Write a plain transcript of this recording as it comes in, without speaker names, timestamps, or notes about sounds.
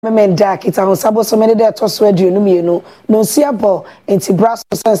Memenda kita ho sabo so mene de to so aduonu mienu no nsia bo enti braso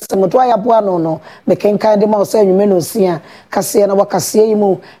sense moto ayabo ano no me kenkan de ma o sa nwume no nsia kase na wakase yi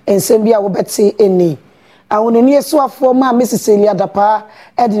mu ensem bia wo beti eni awonani esuafo ma Cecilia Dapaah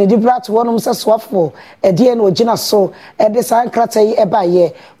edine di brato wonum se suafo edie na ogina so ede san krata yi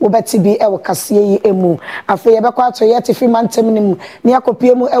ebaye wo beti bi e wakase yi emu afa ye bekwa to ye tefi mantem nim ne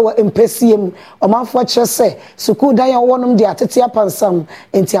akopie mu e wo empesiem omanfo kyerese suku dan ye wonum de atete apansam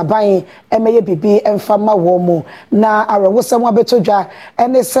enti aban emeye bibi emfama wo mu na arewosam abetodwa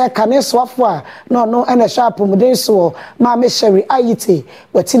ene se kane suafo a no ene sharp muden so ma me sheri ayite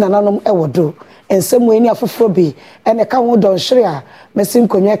wati nananom e wodo ensemu eni afoforo bi ene ka ho don hwere a mesim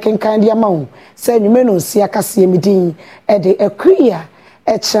konwa kenkan dia ma ho se nwume no nsia kase emidin e de akria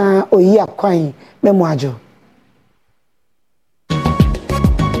e cha oyi akwan memo ajo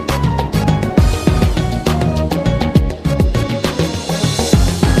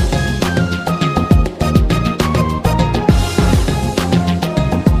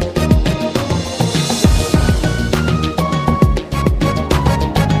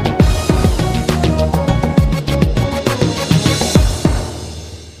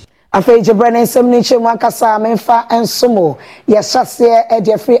Afeje brene semniche mwakasa menfa ensomo ya shase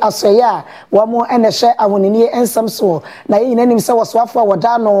ede free asoya wamo eneshe awonini ensamso na yina nim se waswafo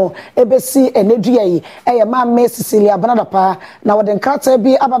wodano ebesi enedua yi eye ma Cecilia Dapaah na woden krata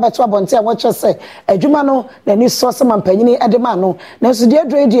bi ababeto abonte a woche se adwuma no na ni so se mampanyini ede ma no na so de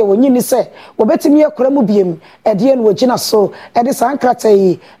adrede wonyini se wobetimi akura mu biem ede no wogina so ede san krata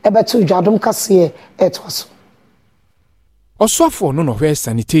yi ebeto dwadom kase etwaso Oswafo no hwe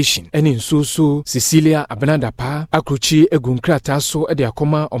sanitation eni nsusu Cecilia Dapaah akrochi egunkrata so ede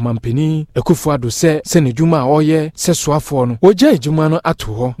akoma omampeni ekufuado se nedwuma a oye se swafo no oja edwuma no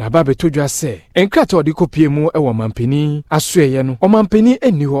ato ho na ba betodwa se enkrata odi kopie mu e wo mampeni asoeye no omampeni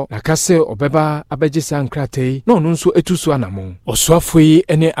eni ho na kase obeba abegisa nkrata yi no nso etusu anamo oswafo yi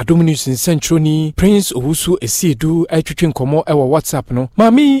ene adomnius nsentroni Prince Owusu Esiedu atwetwe nkomo e wo WhatsApp no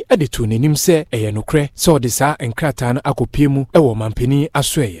mami ede to nenim se eye nokre se odisa enkrata no akopie mu ewo mampeni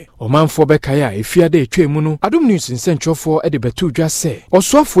asoeye omanfo bekaya efiade etwemu no adom news nsentwofo ede betu dwa se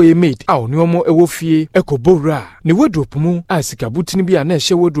oswafo ye made a onyomo ewo fie ekobora ne wardrobe mu a sikabutini bi a na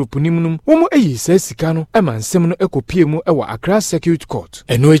ehye wardrobe nimnum womo eyi sa sika no emansem no ekopie mu ewo Accra Circuit Court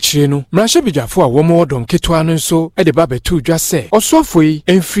eno echire no mrahye bidwafo a womo odon ketwa no nso ede ba betu dwa se oswafo yi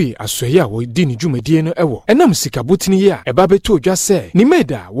enfri asoeye a wodi ne dwumadie no ewo enam sikabutini ye a eba betu dwa se ni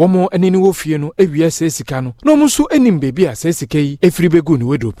made a womo eneni wo fie no ewie sa sika no no nso enim bebi a sikei efiri begu ni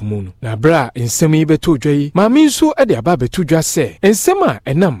wedrop mu no na bra ensem yi beto dwa yi maami nso ede aba beto dwa se ensem a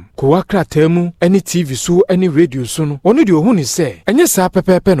enam kowa krata mu eni TV so eni radio so no onu de ohuni se enye saa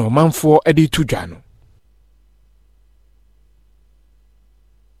pepepe na omanfo ede to dwa no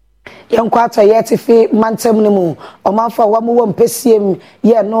yankwato yetifi mantem nimu omanfa wamu wo mpesiem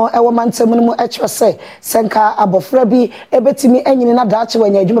ye no ewo mantem nimu echose senka abofra bi ebetimi enyini na daache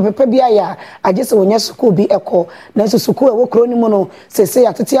wanya adwuma pepe bi aya agese wonya suku bi eko na suku ewo kro nimu no sese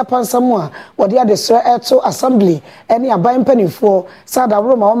atete apansam a wode adesro eto assembly eni aban panifo sada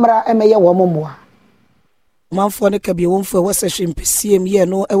roma omra emeye wo momoa manfo ne kabie wonfo wo sehwe mpesiem ye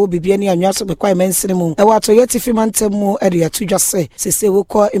no ewo bibia ne anwaso be kwai mensene mu ewo atoyeti fi mantem mu ede atudwase sese wo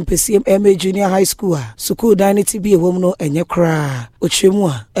ko mpesiem junior high school a school danity bi ewom no enye kra ochemu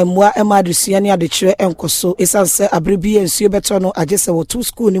a emwa emadusua ne adekire enkoso esanse abrebi ensuo beto no agese wo to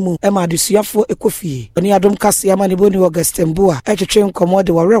school ni mu emadusuafo ekofie oni adom kase ama ne boni Augustembo a etwetwe nkomo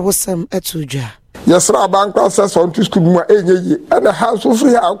de wore wosam etudwa yesra banka sese to school mu enye yi ene house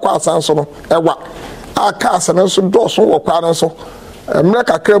free akwa asanso no ewa akasa na so doso wo kwa na so emre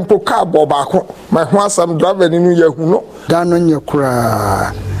kakra mpo ka bo baako ma ho asam driver ni nu yahu no da no nye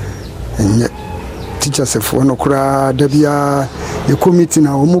kura nye teachers fo no kura da bia e committee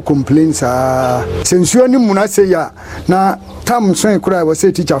na omo complaints a sensuo ni muna se ya na tam so kura wo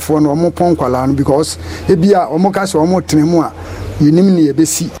se teacher fo no omo pon kwala no because e bia omo ka so omo tenemu a yinim ne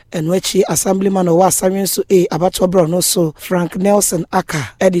yebesi enwechi assemblyman o wasanwen so abato bro no so Frank Nelson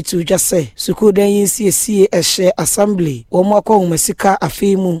aka editor just say suku den yinsie ehye assembly wo mo akọ humasika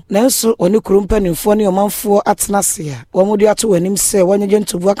afemu nanso oni kurumpanimfo ne omanfo atenase a wo mo de ato wanim se wonye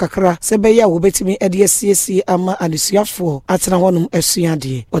ntobu akakra se be ya wo betimi ede asiesie ama adesuafo atena honum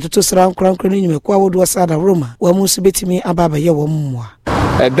asuade ototo sra nkurankura ne nyimekwa wodo sada Roma wo mo so betimi ababa ye wo mmoa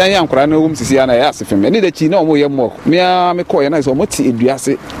dan ya nkura no wum sisi ana ya asefem eni de chi na omo ye mmo mia me ko ye na so omo ti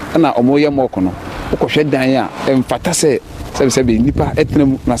eduase na omo ye mmo ko no ukohwe dan ya emfata se sebe nipa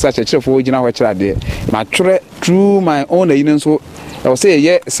etnem na sa chechefo gina ho kira de ma twere through my own yin so I will say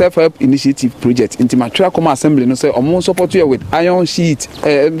yeah self-help initiative project into my track assembly no say omo support you with iron sheet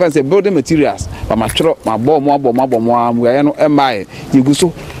say building materials but my truck my bomb we are no MI you go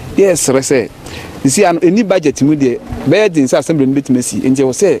so yes say you see any budget mu dey bed in assembly no betime see nje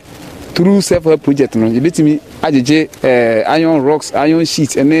we say through self-help project no you betime ajeje iron rocks iron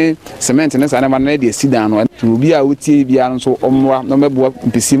sheet and cement and say na dey sit down no to be a wutie bia no so omwa no mebo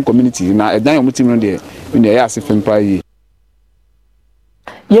pesim community na edan omo team no dey we dey asifem pa yi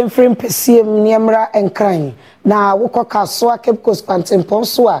Yemfrem pesiem niemra enkran na wokoka so Cape Coast Pantempon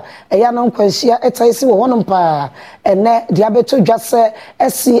so a eya no nkwanhia etaisi wo honom pa ene dia beto dwase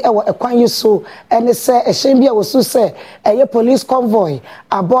esi ewo ekwan yiso ene se ehyen bia wosu se eye police convoy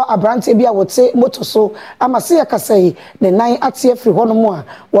abo abrante bia wote moto so amase yakasai ne nan ate afri honom a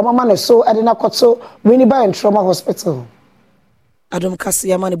wo mama ne so ede na koto Winneba and Trauma Hospital. Adam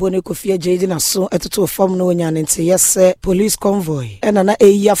Kasiyama ne bone kofia jeji na so etoto fam no nya ne nte yese police convoy ena na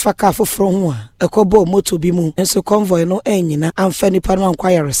eyi afaka foforo ho a ekobo moto bi mu enso convoy no enyina amfa nipa no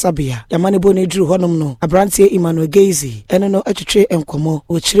ankwaya resabia yama ne bone duru honom no abrantie Emmanuel Gezi ene no atwetwe enkomo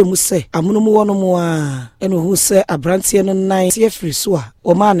o kire mu se amuno mu wono mu a ene hu se abrantie no nan tie free so a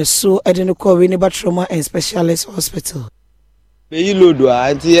o ma ne so ede no ko Winneba Trauma and Specialist Hospital be lodo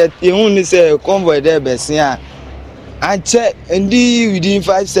anti ehun ni se convoy de besia and check indeed within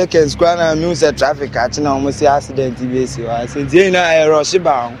 5 seconds kwana means the traffic at na almost accident base I say dey na rush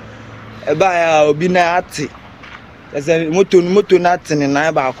ba e ba ya obi na ati say moto na ati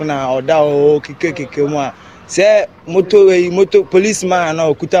na ba ko na oda o keke mu a say moto policeman na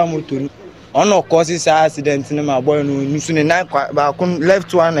okuta moto ono cause accident na ma boy no nusu ne na ba ko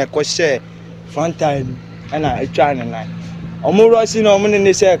left one e ko share front tire na etwa ne na omo rush na omo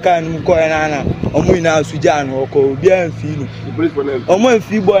ne share car no ko na omo ina asuja no ko obi anfi no omo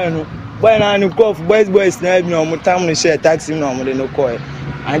anfi boy na no ko boys na bi no omo tam no share taxi no omo de no ko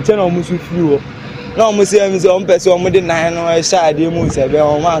anche na omo su fi wo na omo se mi se omo pese omo de nan no share de mu se be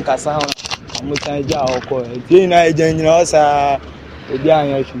omo ankasa omo tan ja o ko dey na ejanjina o sa obi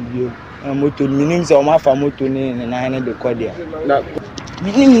anya shubi moto minim se omo afa moto ni nan de ko dia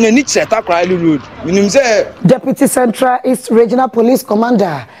Deputy Central East Regional Police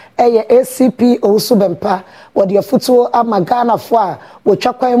Commander ACP Owusubempa wodi afutuo amagana fo a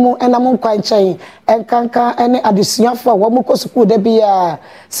wotwakwan mu enam nkwanchen enkanka ene adesuafo a womuko school de bia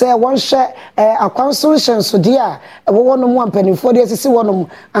se wonhwe akwanso hyenso de a wo wonom ampanifo de sisi wonom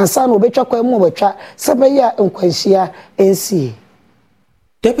ansa na obetwakwan mu obetwa sebeya nkwanhia ensi.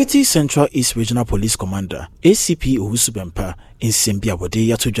 Deputy Central East Regional Police Commander ACP Owusubempa Nsembia wode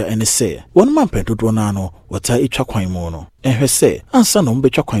yatodwa ene se wonman pendodo na no wota etwa kwan mu no ehwe se ansa no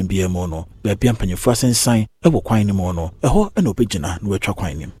mbetwa kwan bia mu no baabi ampanyefo asensan ewo kwan ni mu no eho ena obegina no etwa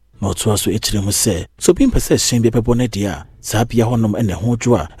kwan ni na oto aso etire mu se so bi mpese hyen bia bebo ne dia saa bia honom ene ho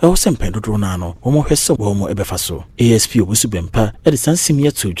dwo a eho se pendodo na no wo mo hwese wo mo ebefa so ASP Owusubempa ede sansim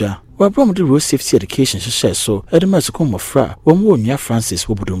yatodwa Wabram the road safety education share so Edemazuko Mofra, Womonia Francis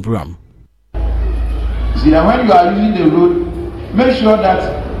Wobudumbram. See, and when you are using the road, make sure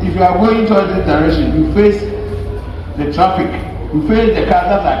that if you are going towards this direction, you face the traffic, you face the cars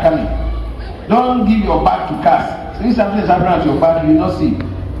that are coming. Don't give your back to cars. So if something is happening at your back, you will not see.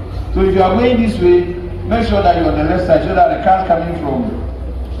 So if you are going this way, make sure that you are on the left side so that the car coming from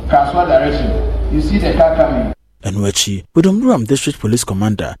Kaswa direction, you see the car coming. Enwechi, Wodumbram District Police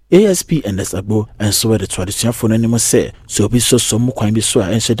Commander ASP NS Agbo and so the traditional phone anymore say so be so mukwan bi so a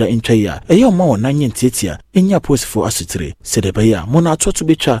ensheda intwa eya o ma wona nye ntiatia enya post for asitire said the baya mona atoto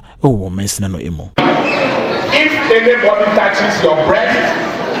betwa e wo mensina no emo. If anybody touches your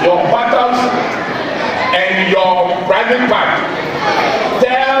breast, your buttocks and your private part,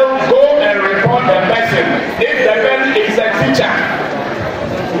 go and report the person. If the person is a teacher,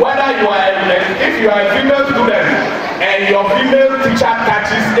 whether you are if you are a female student and your female teacher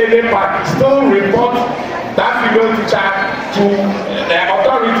touches any part, still report that female teacher to the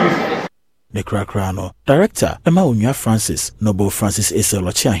authorities. Nekrakrano Director Emma Unya Francis Noble Francis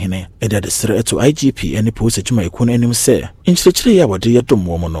Eselochi ahene eda de sere to IGP any post adwuma ekun anim se nchirechire ya wode yedom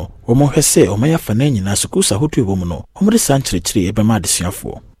wo no wo mo hwese o maya fa na nyina sukusa hotu wo no o mo de san chirechire e be ma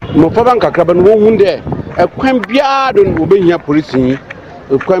adesuafo mo fa nkakraba no wo hunde ekwan bia do no obehia police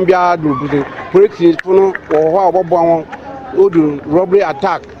ekwan bia do police no wo ho abobo won odu robbery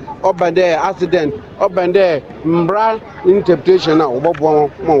attack obande accident obande mbra interpretation na obobo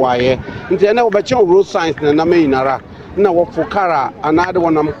mo waye nti na obeche road signs na mainara na wo fukara anade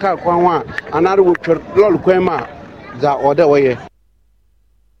wonam car kwan wa anade wo lol kwan ma za ode waye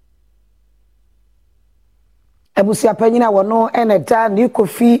Abusia panyina wono eneda ni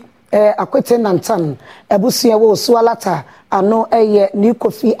kofi akwete nantan ebusua wo sualata ano ni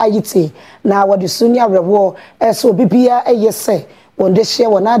kofi ayite na wode sunya rewo so bibia se wonde hye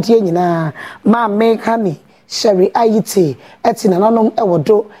wonade nyina ma me kami Sherry Ayite etina nanom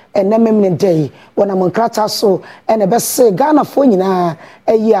ewodo enemem ne dey wona monkrata so ene bese Ghana fo nyina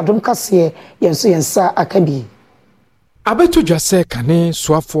adom kase yenso yensa akabi abeto dwase kane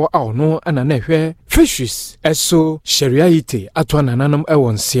soafo a ono ana na hwe fishes eso Sherry Ayite ato nananom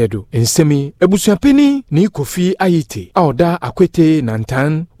ewon siedo ensemi ebusuapeni ni Kofi Ayite a oda akwete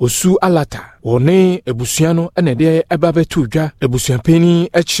nantan osu alata wone ebusuano ene de ebabeto dwa ebusuapeni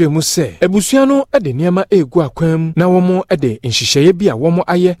ekiremu se ebusuano ede niema egu akwam na womo ede nhyehyeye bia womo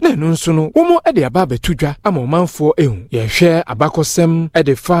aye na enu nso no womo ede ababeto dwa amomanfo ehu ye hwe abakosem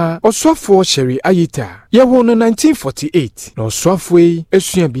ede fa osofo Sherry Ayite ye wo no 1948 na osofo yi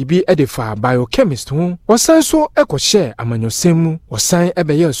esua bibi ede fa biochemist ho wasan so ekɔhye amanyosem wasan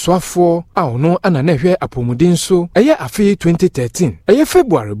ebeye osofo a ono ana na hwe apomudin so eye afi 2013 eye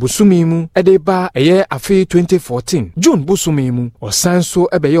February busumi mu ede ba eye afi 2014 June busumi mu wasan so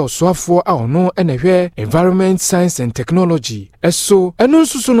ebeye osofo a ono ene hwe environment science and technology eso enu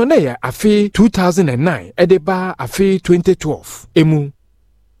nsusu no na ye afi 2009 ede ba afi 2012 emu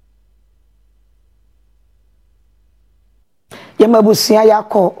yamabusia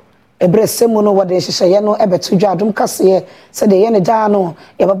yakọ ebresemu no wode hyehyeye no ebeto dwa adom kase se de ye ne daa no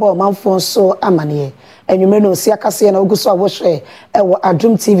yebaba omanfo so amane enwumere no osia kase na oguso awohwe ewo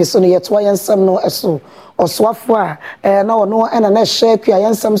Adom TV so no yeto yensem no eso oswafo a na ono ena na hye kwa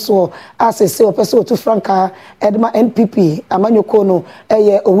yensem so asese opese otu franka edma NPP amanyoko no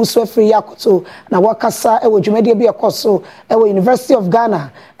eye owuso afiri yakoto na wakasa ewo dwumade bi ekoso ewo University of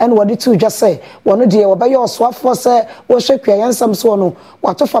Ghana en wode tu dwa se wono de wobaye oswafo se wo hye kwa yensem so no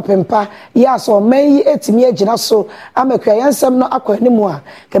watofa pempa ya so mai etimi agina so amakwa yensem no akwanimu a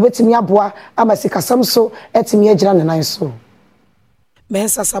kabetimi aboa amasikasam so etimi agina nenan so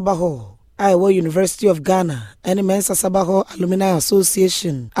Mensa Sabaho Iowa University of Ghana and Mensa Sabaho Alumni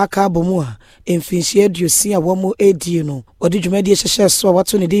Association Akabomua Infinchie Dusia Womo Edino Odi Jumedi Sheshe so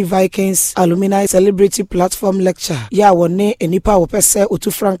watu ni di Vikings Alumni Celebrity Platform Lecture ya wone enipa wopese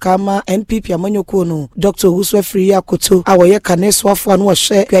otu frankama NPP amanyoko no Dr. Huswe Friya Koto awoye kane swafo anu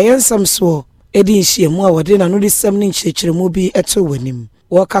ohye kwayensam so edi nhyiemu a wode nanu di sem ne nkyekiremu bi eto wanim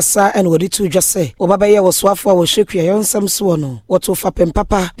wakasa and wodi tu dwase obabaye woswafo a wohwekua yonsam so no woto fapem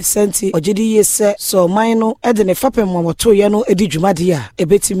papa desenti ogidi yese so man no ede ne fapem moto ye no edi dwumade a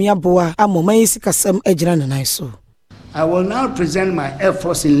ebetimi aboa amoman yisikasam agina nenan so I will now present my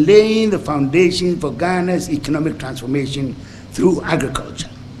efforts in laying the foundation for Ghana's economic transformation through agriculture.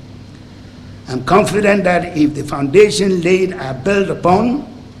 I'm confident that if the foundation laid are built upon,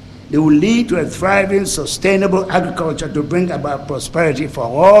 they will lead to a thriving, sustainable agriculture to bring about prosperity for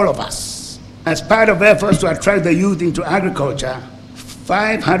all of us. As part of efforts to attract the youth into agriculture,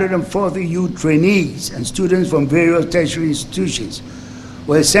 540 youth trainees and students from various tertiary institutions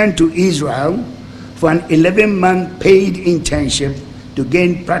were sent to Israel for an 11-month paid internship to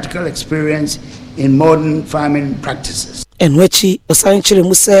gain practical experience in modern farming practices. Enwechi osan chire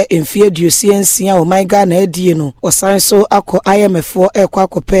mu se emfie duosia o man Ghana adie no osan so akọ IMF ekọ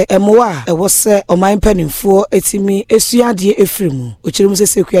akọpe emoa ewo se o man panimfo etimi esuade efrimu o chire mu se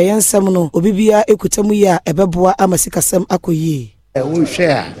sekua yensem no obibia ekutamu ya ebeboa amasikasem akoyie wo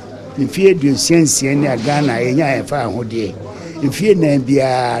hwe a emfie duosia ne Ghana enya efa ahode emfie na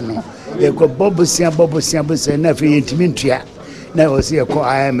bia no ekọ bobosia na fe yentimi ntua na o se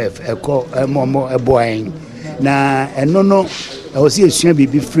ekọ IMF ekọ momo eboan na eno no o si esua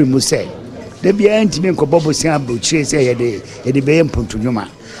bibi free mu se de bia ntimi nkobobo sia abrochire se yede be mpontunwuma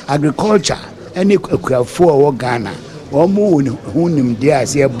agriculture ene akuafo o Ghana o mu hunim de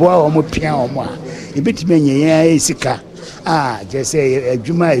ase eboa o mu pia o mu a ebetimi anyenya esika je se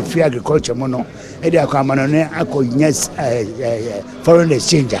adwuma free agriculture mo no e de akwamano ne akonya foreign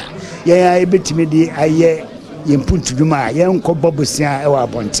exchange ya ebetimi di aye yempuntunwuma ye nkobobo sia e wa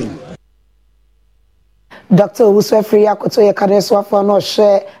abontin Dr. Uswefri Yakoto ye kadeswa for no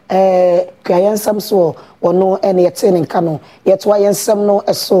share kwayensam so wono ene yete nka no yetwa yensam no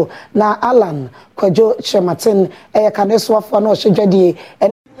eso na Alan Kwajo Chematin ye kadeswa for no shedwadi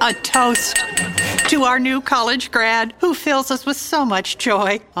a toast to our new college grad who fills us with so much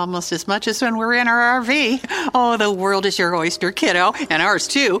joy, almost as much as when we're in our RV. Oh, the world is your oyster, kiddo, and ours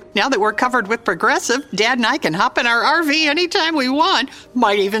too. Now that we're covered with Progressive, Dad and I can hop in our RV anytime we want.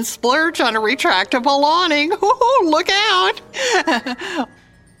 Might even splurge on a retractable awning. Ooh, look out.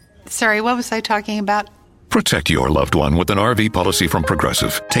 Sorry, what was I talking about? Protect your loved one with an RV policy from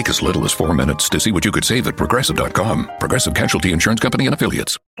Progressive. Take as little as 4 minutes to see what you could save at Progressive.com. Progressive Casualty Insurance Company and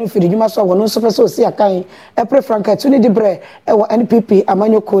Affiliates. NPP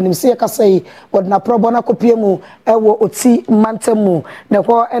amanyoko nimsi akasai wodna probona kopiemu ewo oti mantemu ne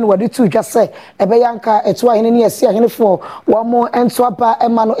ho en wode tu dwase ebeyanka etu ahene ne esi ahene fo womo ento aba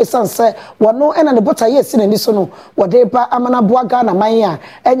ema no esanse wono ena ne bota yesi na ni so no wode ba amana boaga na man ya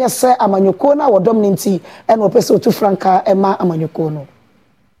enye se amanyoko na wodom ninti en opese otu franka ema amanyoko no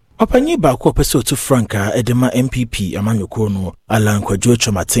Opanyi ba ko pese otu franka edema MPP amanyoko no Alan Kwadwo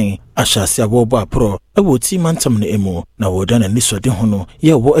Chomaten ashase abobo apro ewo ti mantam na emu na woda na nisode ho no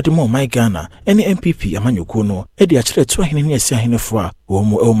ye wo edema my Ghana ene MPP amanyoko no edi a kire to ahene ne esi ahene fo a wo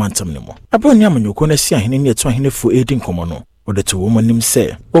mu ewo mantam ne mu aboni amanyoko na esi ahene ne to ahene fo edi nkomo no wode to wo manim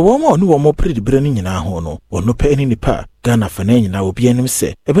se wo ma onu wo mo predibre ne nyina ho no ono pe eni nipa Ghana fa na nyina obi anim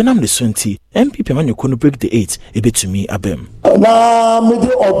se ebenam ne so nti MPP amanyoko no break the 8 ebetumi abem na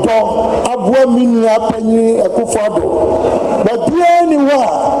mede odo aboa mini apanyi ekufado but anywhere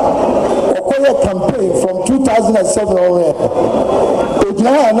okoye campaign from 2007 onward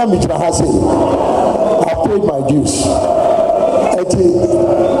ejina na mitra hase I paid my dues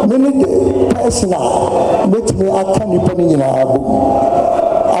many personal make me akani pani nyina abu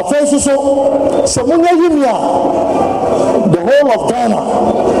afenso so somunya yimia the whole of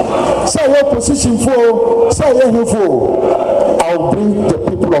Ghana say your position for say your for I'll bring the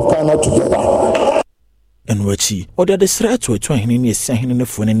people of Ghana together. Enwachi oda de sra to ahene ne esi ahene ne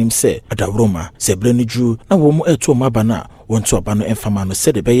fo nanim se adabroma se bre ne dru na wo mu eto maba na wonto aba no emfama no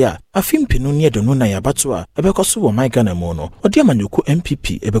se de be ya afimpinu ne de no na ya bato a ebekoso wo my Ghana mu no odi amanyoko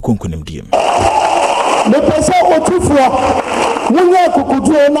MPP ebekonkonim diem me pese otufua munya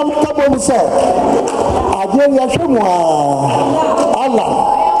kukudu na mkabo se ade ya hwemu ala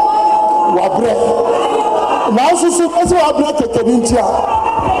wabre na susu pese wabre kekebi ntia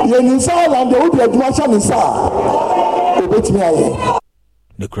ye nisa la de odi aduma sha nisa obetimi aye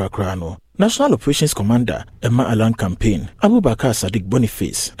the krakra no National Operations Commander Emma Alan campaign Abubakar Sadiq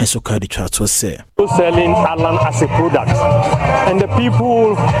Boniface and Sokadi Chato say selling Alan as a product, and the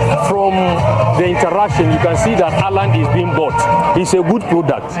people from the interaction you can see that Alan is being bought. It's a good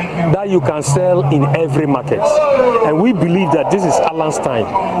product that you can sell in every market, and we believe that this is Alan's time.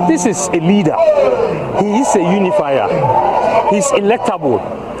 This is a leader. He is a unifier. He's electable,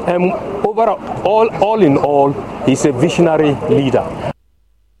 and overall, all in all, he's a visionary leader.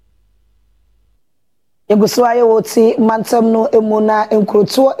 Eguswaye woti mantam no emuna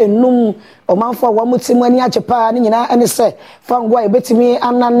enkroto enum omanfo wa mutimu ani achepa ni nyina ene se fangwa ebetimi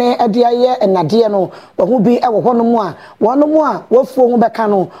anane ade aye enade no wo bi ewo hono mu a wono mu a wafuo hu beka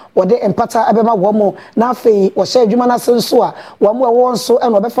no wode empata abema wo mu na afei wo hye adwuma na senso a wo mu ewo nso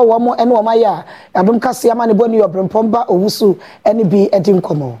ene obefa wo mu ene wo maya adom kase ama ne boni obrempomba owusu ene bi edi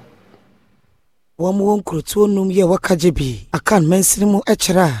nkomo womo nkroto num ye wakaje bi akan mensirimu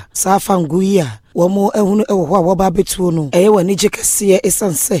echira safa nguyi womo ehunu ewo ho a woba betuo no eye wani jekese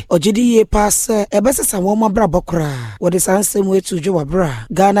esanse ogidi ye pass ebesesa womo bra bokra wode sansem etu jo wabra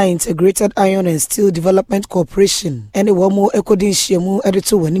Ghana Integrated Iron and Steel Development Corporation ene womo ekodin hyiemu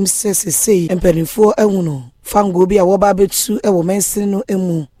edeto wanim sesesei empanifo ehunu fango bi a woba betu ewo mensin no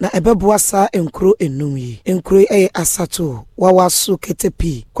emu na ebeboasa enkro enum yi enkro eye asato wawaso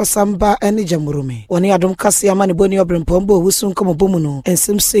ketepi kwasamba ene jamurume woni adom kase amane boni obrempombo wusu nkomo bomu no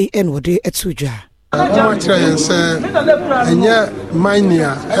ensem sei en wode etudwa Omo tira yense enye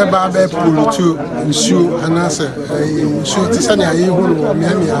mania eba be pulutu nsu anase nsu tisane ayi hunu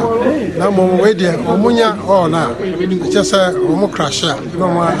miamia na mo we de omunya na chese omo crasher no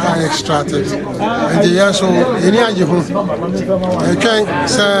mo extracted and the yaso eni aje hu twen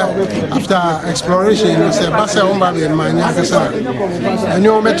say after exploration say ba say omba be mania kasa eni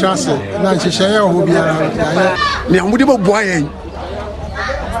o metrase na nhihye ya ho biara ne omudi bo boayen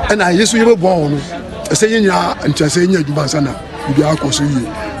and I yesu yebo bon say nya ntase nya djuma sana bi akoso yi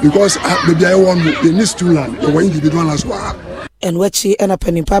because baby I want the needs to land the way individual as well and wachi ena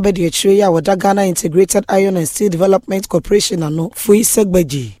penimpa be de chire ya wada Ghana Integrated Iron and Steel Development Corporation ano fui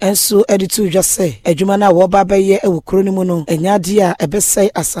segbaji enso editu dwa se adwuma na wo ba be ye ewukro ni mu no enyade a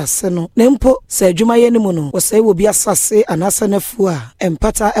ebesai asase no nempo se adwuma ye ni mu no wo sai wo bi asase anasa nafu a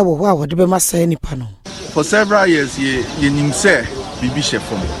empata ewo ho a wode be masai nipa no for several years ye nim se bibi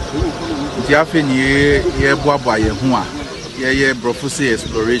chefom the afeni ye boabo ye ho a ye brofose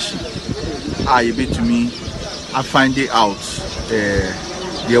exploration I be to me I find it out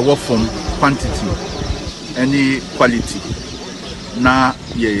the work from quantity any quality na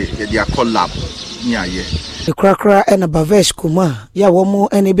ye their collab near ye Ekrakra ena Bavesh Kuma ya womo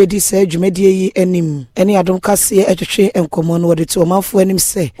ene bedi se dwumedie yi anim ene adom kase atwetwe enkomo no wode to manfo anim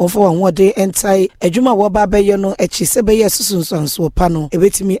se onfo wanwode entai adwuma wo ba beye no echi se beye susunsanso pa no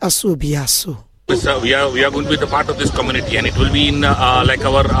ebetimi aso obi aso. We are going to be the part of this community, and it will be in like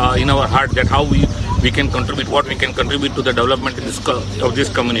our in our heart that how we can contribute, what we can contribute to the development of this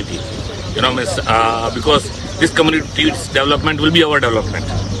community. You know, because this community's development will be our development.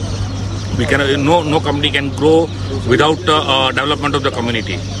 We can no community can grow without development of the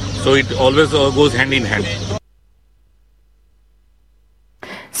community. So it always goes hand in hand.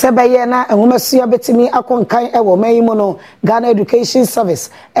 Sebayena and Womasia Betimi Akonkai Ewo Maymono, Ghana Education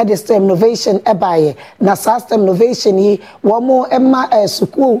Service, Edistem Innovation Ebaye, Nasastem Innovation Yi, Wamo Emma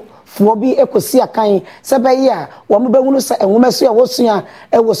Suku, Fobi Ekosia Kain, Sebaya, Wamubunus and Womasia Wosia,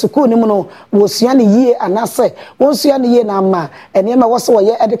 Ewo Suku Nimono, Wosiani Ye and Nase, Wosiani Ye Nama, and Emma was so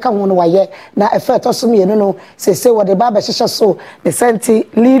ye Edicam Waye, na a fair tosumi, no, say what the Baba Shisha so, the Senti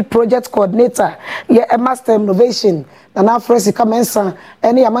lead project coordinator, ye a master innovation. Na na fresi kamensa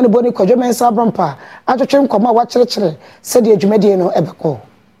ene amane boni kodwo mensa brompa atwetwem koma wa kyerkyere said the adwumadie no ebeko.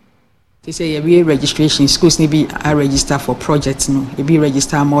 They say every registration schools need be I register for projects no e be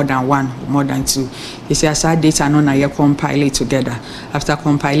register more than one more than two. They say as our data no na ye compile it together after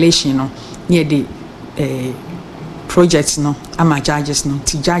compilation no near the projects no ama judges no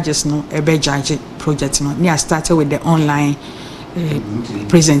ti judges no ebe judge projects no near started with the online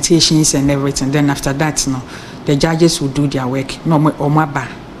presentations and everything. Then after that no the judges will do their work. No omaba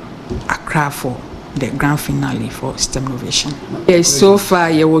Accra for the grand finale for STEM innovation. Yes, so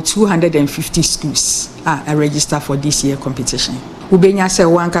far there were 250 schools are registered for this year competition. Ubenya se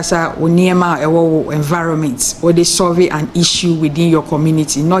wankasa oniema ewo environment or they solve an issue within your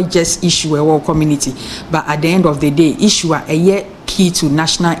community, not just issue ewo community, but at the end of the day issue a year key to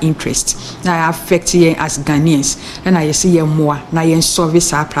national interest. Now affect ye as Ghanaians, and I see ye more. Now ye solve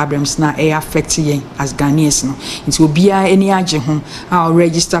our problems. Now I affect ye as Ghanaians. No, it will be any agent home. Our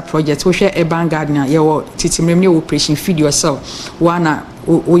register project. We share a bank gardener. Ye wo titimremne operation feed yourself. One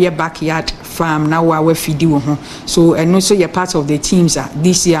your backyard farm now we feed you. So and also you're part of the teams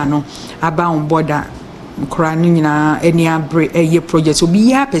this year. No, about on board any year projects so be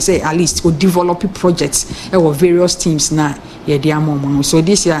happy say at least or develop projects or various teams now. So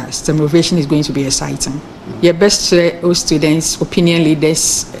this year STEM innovation is going to be exciting. Your best students, opinion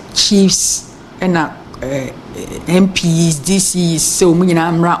leaders, chiefs, and MPs, DCs, so we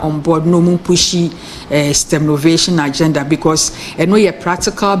are on board no more pushy STEM innovation agenda because I know your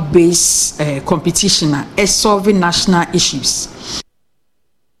practical based competition is solving national issues.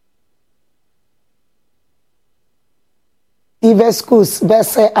 Even schools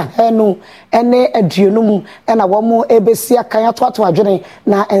bese ahenu ene aduonum ena womo ebesia kan atoato adwene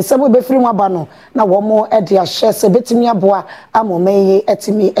na ensemo befiri mu aba no na womo ede ahye se betimi aboa amomayi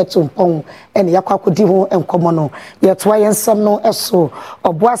etimi etompon ene yakwakodi ho enkomo no yetoa yensam no eso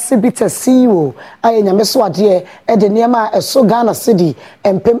oboase bita CEO ayanyame so ade ede niema eso Ghana city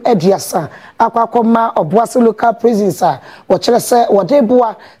empem aduasa akwakoma oboase local prisons a wo kire se wode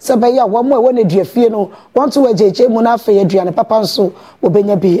boa se be ya womo ewo na duafie no want to wajeje mu na afa aduane papa nso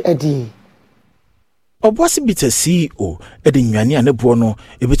obenya bi adi. Obuasi bita CEO edi nwane ane bo no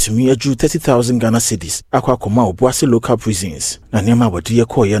ebetumi aju 30,000 Ghana cedis akwa koma obuasi local prisons na nema wodi ye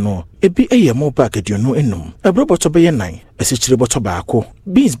koye no ebi eye mo back aduonu enum ebro boto be ye nan esichire boto baako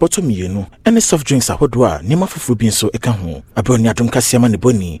beans boto mienu ene soft drinks ahodo a nema fufu bi nso eka ho abroni adom kasiama ne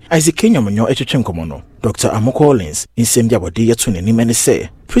boni Isaac Kenyamonyo etwetwe nkomo no Dr. Amoko Collins insem dia wodi ye to nanim ene se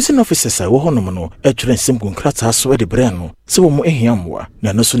prison officers a wo honom no etwere nsem gunkrata so de bre no se wo mo ehiamwa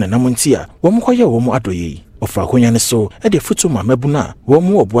na no so nanam ntia wo mo koye wo mo adoye ofa konya ne so e de futu ma mabuna wo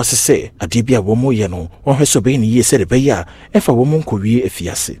mo oboase se ade bia wo mo ye no wo hweso be ni ye se de be ya efa wo mo nkowie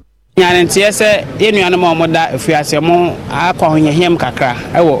efiase nyanentie se yenuane ma omoda efiase mo akwahonya hiem kakra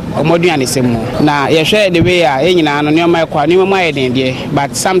ewo omoduane semu na ye hwe de be ya enyina no ne ma kwa ne ma ye den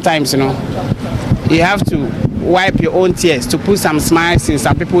but sometimes you have to wipe your own tears to put some smiles in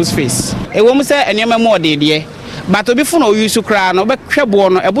some people's face ewo mu se enema mo de but obi fun o use kra no be hwebo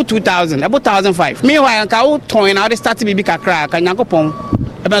no ebo 2000 ebo 1005 meanwhile ka wo ton na o start bibi kakra ka nyankopon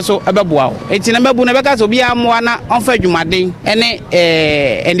ebe so ebe boa enti na mebu na be ka so bi amoa na onfa dwumaden ene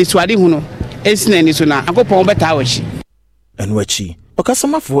eni suade hu no esina eni so na nyankopon beta wachi enwachi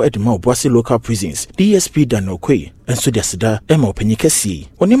okasamafo edima obuasi local prisons DSP Daniel Kwe enso dia seda ema opanyi kesi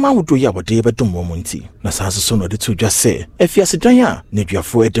onema wodo ya wode bedom mo nti na sanso so no de to dwa se efiase dan a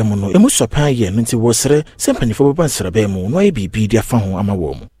neduafo edem no emusopan ye no nti wo sere sempanifo beba nsere ba mu no aye bibi dia fa ho ama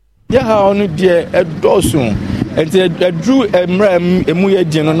wo mu ya ha onu die edosun enti adru emra emu ye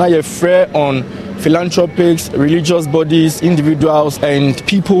die no na ye frɛ on philanthropics, religious bodies, individuals, and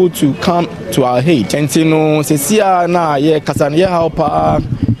people to come to our aid. And you know, Cecilia na ye kasanye helper,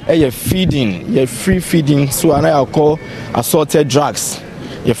 feeding, free feeding. So I call assorted drugs.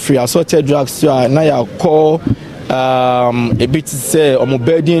 Free assorted drugs. So I call a bit say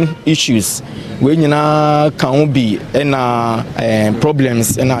burden issues. When you can be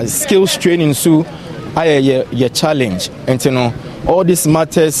problems and skills training. So your challenge, and you know. All these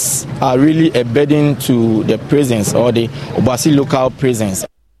matters are really a burden to the prisons or the Obasi local prisons.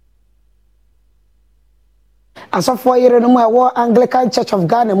 As of 4 years, no Anglican Church of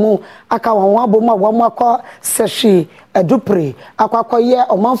Ghana mu aka wanwa boma wamwa seshi edupre akwa ye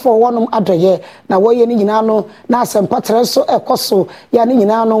omanfo wonum adoye na woye ni nyina no na asempatre so ekoso ya ni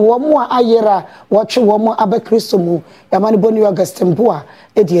nyina no wo mu ayera wo twe wo mu abakristo mu ya mani boni Augustine Boa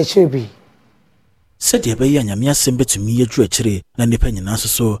edi echebi. Said ye be nyame asem betumi yedru akire na nipa nyina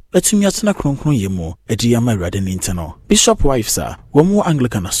so betumi atena kronkron yemu edi ama Awurade ni nteno. Bishop wives a wo mu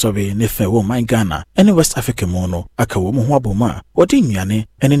Anglican asobe ne fe wo man Ghana ene West Africa mu no aka wo mu ho aboma odi nnuane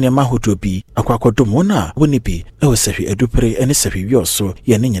ene ne ma hodo bi akwakodomo na woni bi e wo sahwe edupre ene sahwe wi oso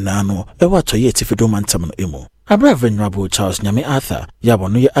ye ne nyina no e wo atoye tifido mantam no emu. Abra Venerable Charles Nyame Arthur yabo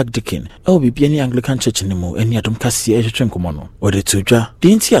no ye Archdeacon e obi bia ni Anglican Church ni mu eni adom kase e hwetwe nkomo no ode tudwa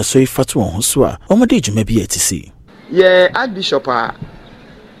de nti aso ifatu won ho so a omode dwuma bi etisi ye Archbishop a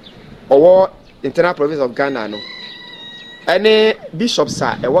owo Internal Province of Ghana no ene bishops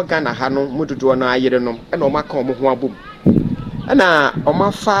a ewo Ghana ha no mudodo no ayere no ena omaka omo ho abom ena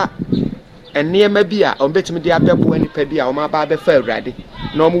omafa enema bi a ombetimi de abebo anipa bi a omaba abefa Awurade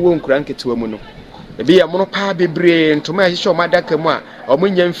na omo wo nkura nketewa mu no ebi ya mono pa bebre ntoma ahihye omadaka mu a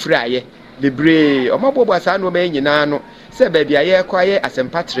omunya mfiraye bebre omabobo asa no ma nyina no se ba bia ye kwaye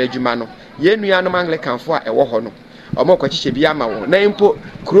asempatre adwuma no ye nuanom Anglican fo a ewo ho no omokwachiche bi ama wo na impo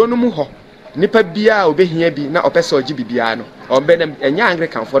kuro no mu ho nipa bia obehia bi na opese ogi bibia no ombe na enya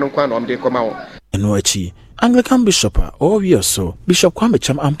Anglican fo no kwa na omde koma wo eno achi Anglican bishop a owi so Bishop Kwame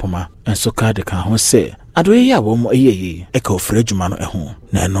Cham Ampoma enso ka de kan ho se adoye ya wo mo eyeye e ka ofre adwuma no eho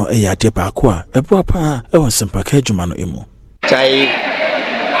na no e ya de ba ko a ebo pa e won sempaka adwuma no emu tai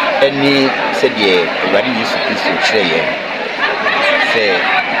eni se die Awurade Yesu Kristo kyereye se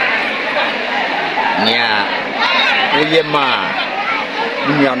nya oye ma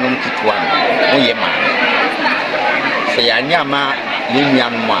nuanom kitwa oye ma se ya nya ma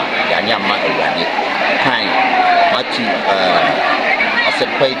nuanom a ya nya ma Awurade kan Matthew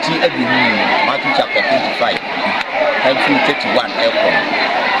Asepaiti Abihu Matthew chapter 25 and 31 elkom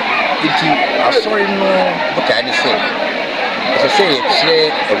iti asori no buka ni say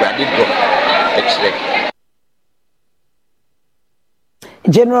ekire Awurade do ekire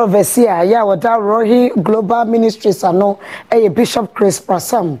General Overseer ya wada Rohi Global Ministries ano Bishop Chris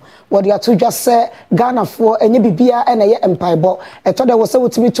Prasam wadi atuja se Ghana fo enye bibia ena ye empaibo eto de wo se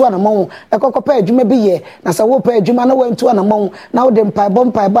wotimi tu anamon ekokopa adwuma bi ye na se wo pa adwuma na wantu anamon na wo de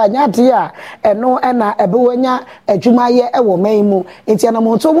empaibo anya ade a eno ena ebewanya adwuma ye ewo man mu enti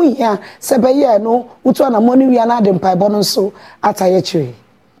anamon to mu hia se be ye no wutu anamon ni wi na de empaibo no so ataye chiri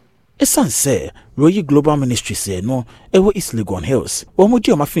Esanse Royi Global Ministries no ewo East Legon Hills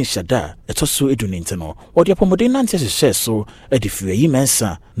womudi omafin shada etoso eduninte no wodi apomode nante hye so edifue yi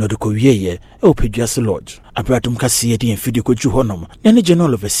mensa no de kowieye pedwase lodge abradum kase edi enfidi koju honom ne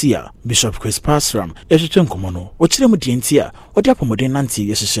General Overseer Bishop Chris Pasram ehwetwe nkomo no wo kire mu die ntia wodi apomode nante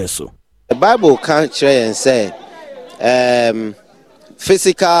hye so The Bible can try and say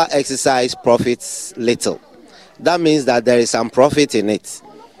physical exercise profits little. That means that there is some profit in it.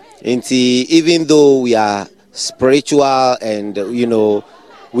 Even though we are spiritual and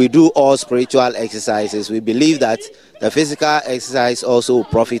we do all spiritual exercises, we believe that the physical exercise also will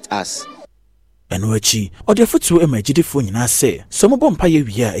profit us. Enochi odefutu emagidifo nyina se somo bompa ye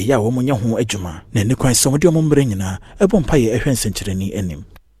wia eya wo munya ho adwuma na ne kwan somo de omombre nyina ebompa ye ehwensenkyereni anim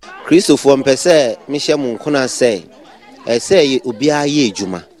Christopher mpese mihye mu nkona se ese obia ye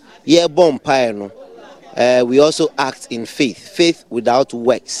adwuma ye bompa no. We also act in faith. Faith without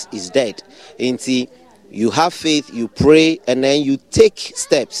works is dead. You have faith, you pray, and then you take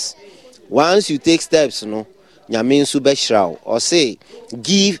steps. Once you take steps, Nyamin subeshrao or say,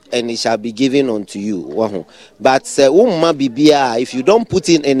 give and it shall be given unto you. But if you don't put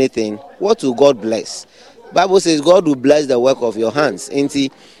in anything, what will God bless? Bible says God will bless the work of your hands.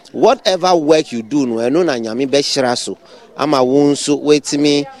 Whatever work you do, no na Nyamin beshraso. Ama wonso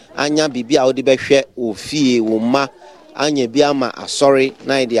wetimi anya bibia odi behwe ofie wo ma anya bia ma asori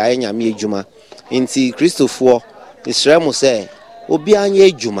na ide anya me adwuma nti Christopher Israel say obi anya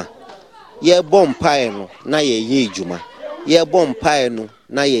adwuma ye bom pae no na ye ye adwuma ye bom pae no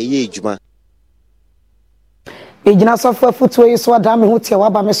na ye ye adwuma Ejina sofo futuo yi so adam me ho tie wa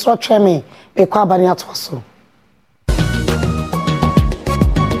ba me so twe me e kwa ba ne ato so.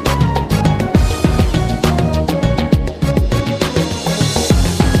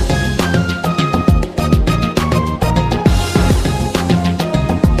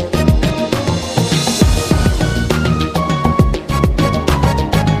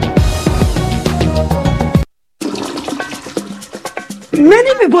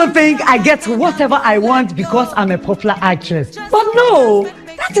 Many people think I get whatever I want because I'm a popular actress. But no,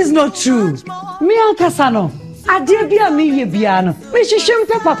 that is not true. Me Ankasano, Adebia me yebiano, me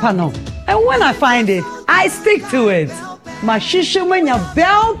shishimpe papa no. And when I find it, I stick to it. My shishimenya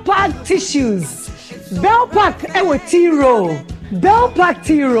Bell Pack tissues. Bell Pack ewe tea roll. Bell Pack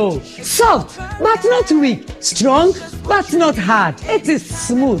tea roll. Soft, but not weak. Strong, but not hard. It is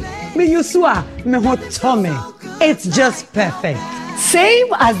smooth. Me yusua, me hot tummy. It's just perfect. Same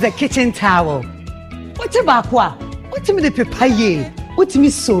as the kitchen towel. What about what? What me the papaye? What me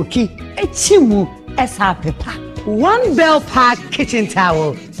soki? Echimu esa pepa. One Bell Pack kitchen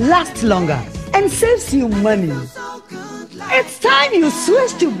towel lasts longer and saves you money. It's time you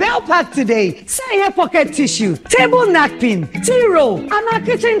switch to Bell Pack today. Say here pocket tissue, table napkin, tea roll, and a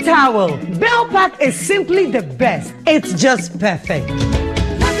kitchen towel. Bell Pack is simply the best. It's just perfect.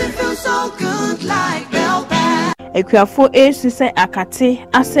 Nothing feels so good like Bell Pack. Ekuafo esuse akate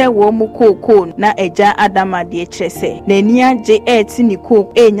ase wo mu koko na eja adama de kyerese na ni age eti ni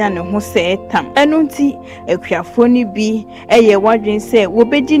koko enya ne ho se tam enu nti ekuafo ni bi eye wadwen se wo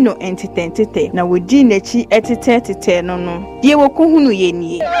bedi no entitentete na wodi nachi etete no die wo kohunu ye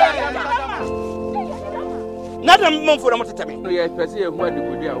nie nada mmomfo na motetame no ye pese ye hu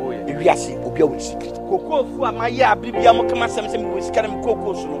adegodi a wo ye ewiase obi a wo secret koko fu amaye abibia mo kama sem sem wo sikara me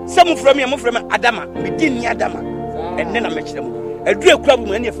koko so no sem frame adama me din ni adama enne na mekire mu adure kura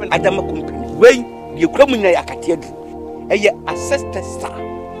bu ene fe adama company wey de kura mu nya yakate adu eye assistant star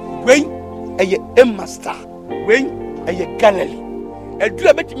wey eye emma star wey eye gallery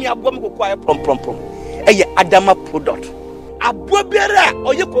adure betimi abo mo koko aye prom eye adama product abo biara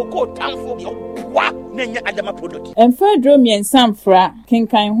oye koko tanfo wa nenya adama product emfadro miensamfra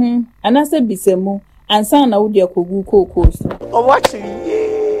kenkan hu anase bisemu ansa na wodi akogu koko so o watch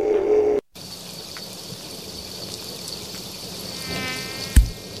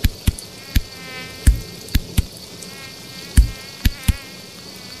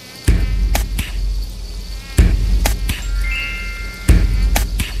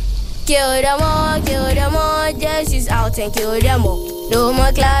Kill them all, just is out and kill them all. No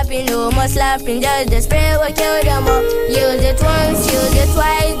more clapping, no more slapping, just the spray will kill them all. Use it once, use it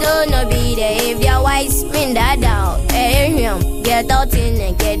twice, don't not be there if you're wise, spin that down. Hey, get out in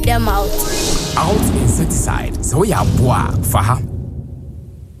and get them out. Out insecticide, so we are bois, faha.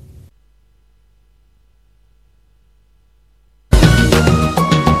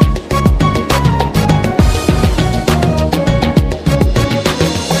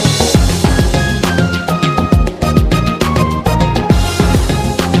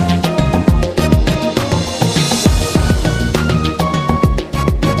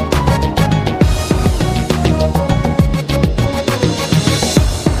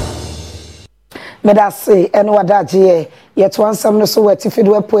 Medase eno wadaje ye to ansam no so wati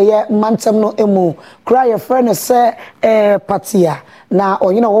fido apoye mantam no emu kra ye friend se patia na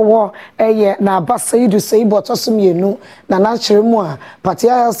oyina wowo eye na abasa yidu sei botosom yenu na na kyere mu a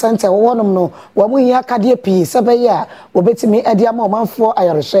patia center wowo nom no wo mu hia kade pi sebe ya obetimi ade ama omanfo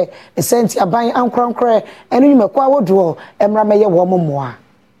ayarehwe esenti aban ankronkre enu nyumekwa wodo emra meye wo momoa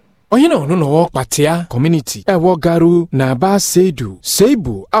Oyina ono no wo patia community wo garu na ba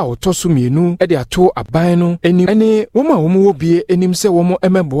seibu a otoso mienu e de ato aban no eni woma womo wobie enim se womo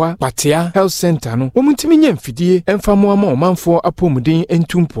emeboa patia health center no womuntimi nya mfidie emfamo ama omanfo apomuden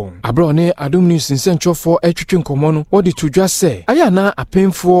entumpon abro ne adom news nsentwofo etwetwe nkomo no wodi tudwa se aya na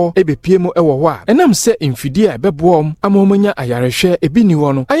apemfo ebepie mu ewo ho a enam se mfidie ebeboom ama omanya ayarehwe ebi ni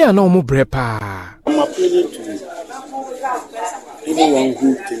wo no aya na omo brepa anyone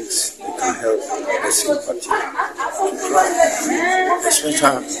who thinks they can help the sympathy to try, especially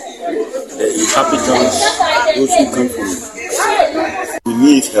the inhabitants, those who come from, we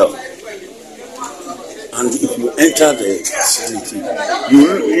need help. And if you enter the facility,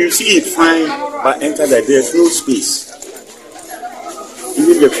 you see it fine, but enter there, there's no space.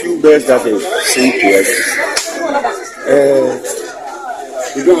 Even the few beds that they send to us,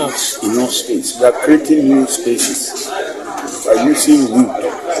 we don't have enough space. We are creating new spaces by using wood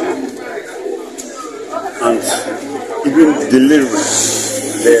and even delivering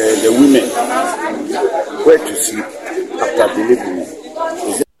the women where to sleep after delivering.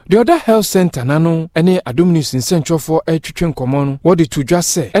 The other health center nano ene Adom News nsentro for etwetwe nkomo no wo de to dwa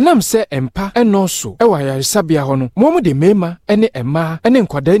se enam se empa enoso e wa yaresabia ho no mo de mema ene emma ene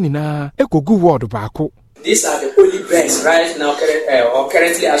nkwada nyina ekogu ward baako. These are the only beds right now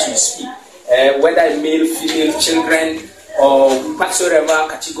currently as we speak, whether male, female, children or whatsoever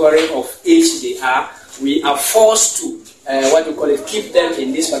category of age they are, we are forced to keep them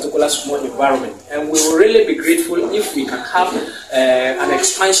in this particular small environment. And we will really be grateful if we can have an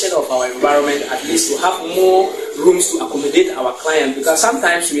expansion of our environment, at least to have more rooms to accommodate our clients, because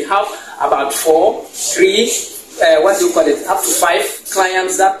sometimes we have about 4, 3, up to 5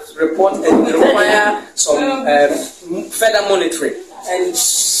 clients that report and require some further monitoring. And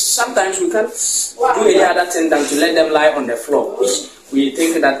sometimes we can't do any other thing than to let them lie on the floor, which we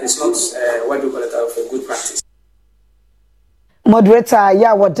think that is not a good practice. Moderator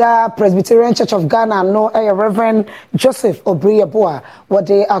Wada Presbyterian Church of Ghana no Reverend Joseph Obriyeboa what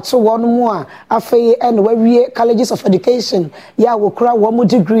they ato one more afei and we colleges of education wo kura one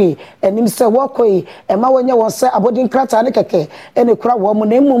degree and him say workoi e ma wanya won say abodin krata ne keke and kura one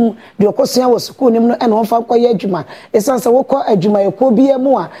na mum de okosua wo school nim no and won fa koye adwuma esan say wokọ adwuma ekọ bia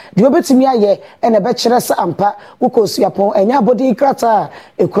mu a de obetimi aye and e be kire say ampa wokosua pon enya abodin krata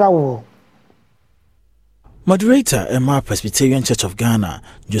e kura wo. Moderator Emma Presbyterian Church of Ghana,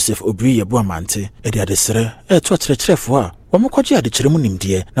 Joseph Obriyeboa Mante, edi adesere to atrefo a wamukwaje adekere mu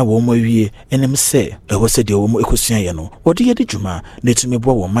nimde na wo mo wie enem se eho se de wo mo ekosua ye no wode ye de dwuma na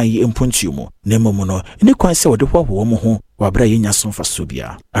etumebo wo man yi empontuo mu na emom no ene kwan se wode hwa wo mo ho wabra ye nya so faso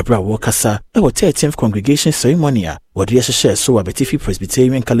bia abra wo kasa eho 13th congregation ceremony a wode ye hye so Abetifi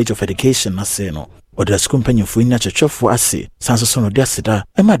Presbyterian College of Education na se no Oda skumpanyin fu nya chechofo ase sanso so no de aseda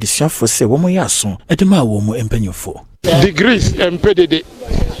e ma desuafo se wo mo ya so e de ma wo mo empanyufo degrees MPDD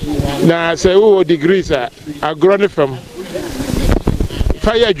na se wo degrees agrone from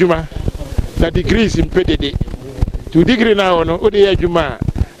fire adwuma na degrees MPDD to degree na ono o de adwuma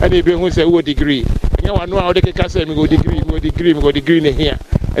ani be hu se wo degree nya wanu a o de keka se mi go degree ne hia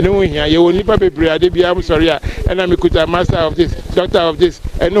ene ho hia ye woni pa bebre ade bia am sorry and I kuta master of this, doctor of this,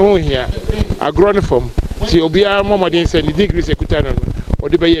 and no here. Agronomy si obia momodin se ni degree se kuta no o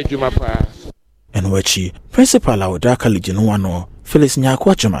de be ye adwuma pa. En wachi principal Awda College no wano Phyllis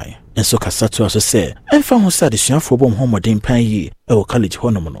Nyako Ajamai enso kasato aso se emfa ho sa de suafo bom homodin pan yi e wo college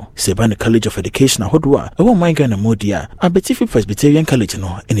honom no se ba ne College of Education ahodo a e wo man Ghana modia Abetifi Presbyterian College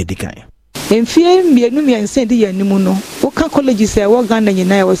no ene dikan. Enfie mienu miense di yanimu no woka college se wo Ghana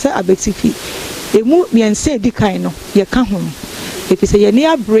nyina e wo se Abetifi emu miense dikan no ye ka ho efise ye ne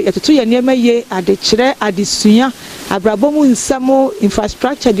abre etoto ye ne maye adekire adesua abrabomu nsamo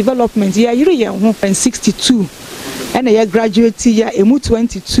infrastructure development ye yire ye ho 62 ena ye graduate ya emu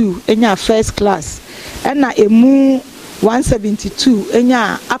 22 enya first class ena emu 172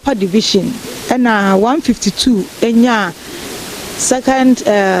 enya upper division ena 152 enya second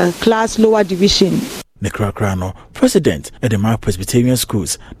class lower division. Nekrakra no president Edema Presbyterian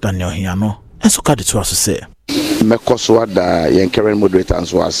Schools Daniel Hiano enso ka de to aso se mekoso ada yen current moderator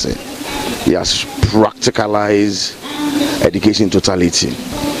anso ase he has practicalized education totality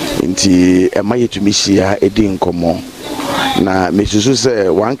inti emaye to misia edi nkomo na mesusu say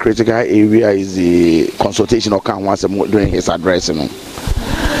one critical area is the consultation of kan once during his address no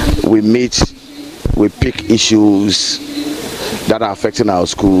we meet, we pick issues that are affecting our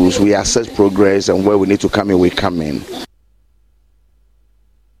schools, we assess progress, and where we need to come in, we come in.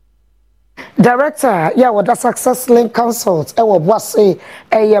 Director, what the Success Link Consult, was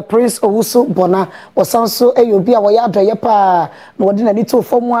Prince Owusu Bona, or Sanso, be our yada yapa, no didn't need to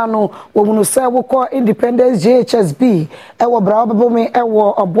form one, or when you say we call Independence JHSB, Brabome,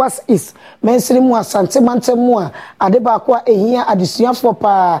 Obwas is, mentioning more Santimante more, Adebaqua, a year addition for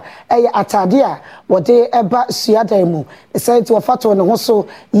pa, Atadia, what they eba Siademu, said to a fato and also,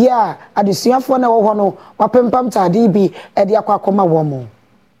 addition for no one, Wapem Pamta DB, Ediaqua Coma Womo.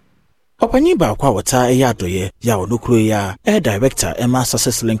 Opanyi ba kwa wata adoye ya onokro ya director Emma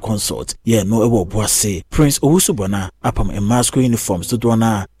Success Link Consult ye no ewo boase Prince Owusu Bona apam Emma school uniforms to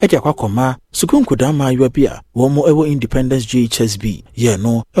dona akwa koma sukunku da ma yobia wo mo ewo Independence JHSB ye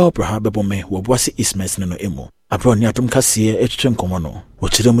no ewo braha bebome wo boase ismes no emo abroni atom kase etwetwe nkomo no wo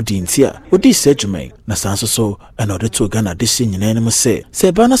kire mu dinti a odi sedwumen na sanso so ena ode to Ghana de hye nyina ne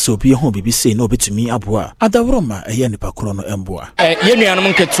se bana so obi ho bibi se na obetumi aboa adaworoma eye nipa kro no emboa ye nuanom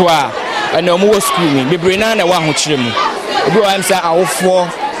nketoa ena omo wo school ni bebre na wa ho kire mu obi wa am say awofo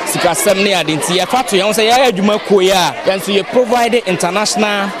sikasem ne adenti ya fato ye say ya adwuma koya yanso ye provide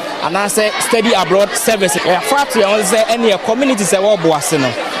international and I say study abroad service ya fato ye say any community say wo boase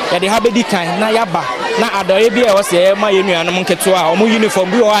no ya de habedi kan na yaba na adoye bi e wo se ma ye nuanom nketo a omo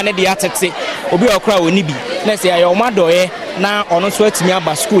uniform bi o ane de atete obi okra oni bi na se ya omo adoye na ono so atimi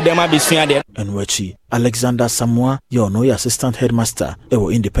aba school dem abesua de Enwachi Alexander Samoa ye ono ye assistant headmaster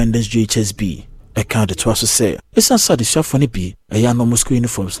ewo Independence GHSB eka de to aso se esan sade suafo ne bi eya no school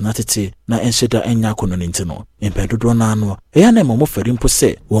uniforms na tete na enhyeda enya kono ne ntino empedodo na ano eya na mo fari mpo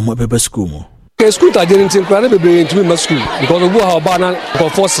se wo mo beba school mu school ta jere ntin kwara bebe ntumi ma school because obu ha oba na ko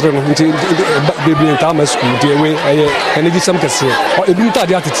force no ntin bebe nta ma school de we energy sam kese ebi nta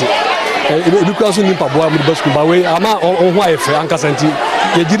de atete ebi kwa so nimpa boa mu de school ba we ama ho ayefe ankasanti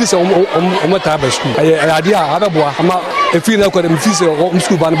ye jiri se o ta ba school ade a abeboa ama efi na kwa dem fi se o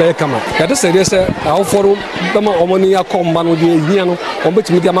school ba na be kama ya de se awoforo dama omoni akomba no de hia no o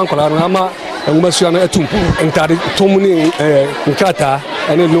betimi de amankola no ama nguma sua na etum ntade tomuni nkata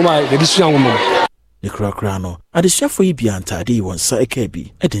ene noma de sua ngum ne krakra no adesuafo yi bia ntade won sa eka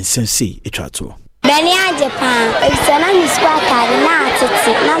bi edin sense etwato Beni aje pan, ebisana mi squad kari na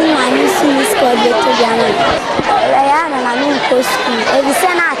atete, na mani su mi squad beto biano. Ayana na mi ko school,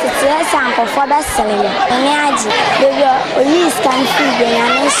 ebisana atete esa ankofo be selele. Beni aje, baby oyi scan free be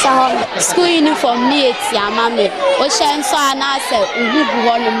na so school uniform ni eti amame. O shen so ana se ugugu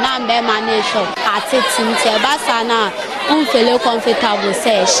honum na mbe manage atete nti ba sana unfele comfortable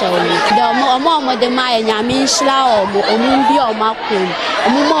se shawni. Do mo de ma nyame nhira omu bi o makon.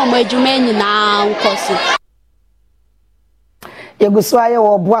 Omu adwuma nyina kosi Yeguswaye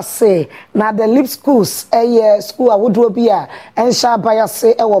wo boase na the lip schools school awodo bi a ensha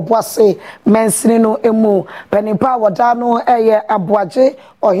bayase wo boase mensini no emu penipa woda no aboaje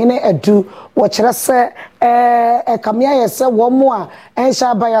ohene edu wo kire se kamia yese wo mo a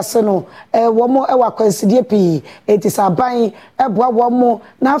ensha bayase no wo mo wakwansidie pi etisaban eboa wo mo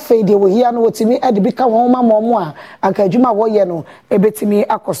na afeide wo hia no wotimi edibi ka wo ma mo a akadwuma wo ye no ebetimi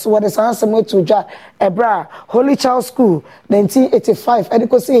akoso wo de sansem etudwa ebra Holy Child School 1985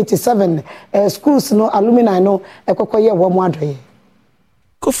 edikosi 87 schools no alumni no ekokoye wo mo adoye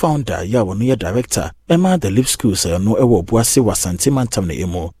co-founder ya wono ye director Emma the Lip Schools no ewo boase wasante mantam na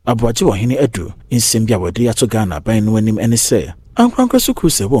emo aboaje wo hene adu nsem bia wode yato Ghana ban no anim ene se ankwankwaso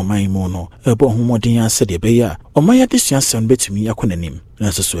kuse wo man mu no ebo homodin ase de be ya oman ya desua sem betumi akonanim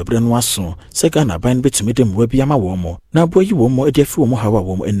na so ebre no aso se Ghana ban betumi dem wa bia ma wo mo na aboyi wo mo ede fi wo mo hawa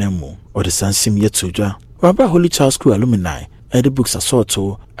wo mo enam mu ode sansim yetudwa waba Holy Child School alumni the books are sort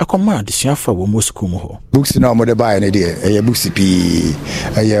to a command the Shafa wo school mo books now mo de buy any day books pi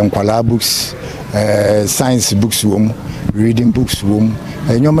nkwala books science books reading books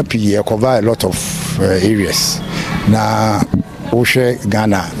nyoma pi cover a lot of areas na wo hwe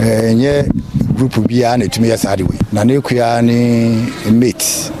Ghana nye group bia na tumi yasade we na ne kua ni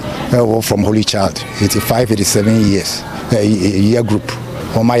mates from Holy Child 87 years year group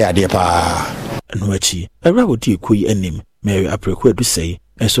o ma yade pa Enwachi era wodi ekoyi anim Mary Apreko edu sei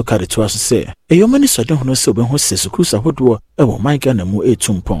enso kare to aso se eyomani sode hono se obe ho se sukusa hodo ewo man Ghana mu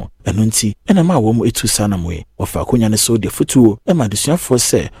etumpon eno nti ena ma wo mu etu sana mu ofa akonya ne so de futuo e ma desuafo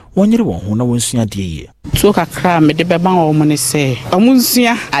se wonyere won ho na wonsua de ye to kakra me de beba wo mu ne se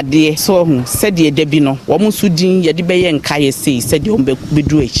omunsua ade so ho se de da bi no wo mu su din ye de beye nkaye sei se de ombe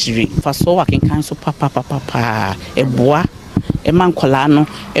bedu akiri fa so wakenkan so papa eboa Eman kolano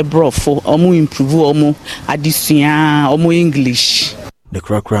ebrofo omu improve omu adisua omu English the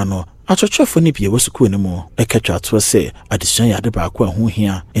krakra no achochofo ni bie wosuku ne mu ekatwa to se adisua ya de ba ko ho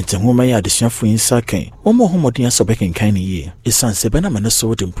hia entenhoma ya adisua fo insa kan omo homodin asobeken kan ne ye esanse bena mane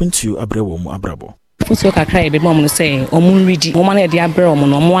so de mpuntu abre wo mu abrabo Fuso kakra ebe mo say omu ready mo na de abre omu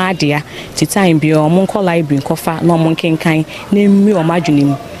no mo adea ti time bi omu nko library nkofa na omu nkenkan na emi omu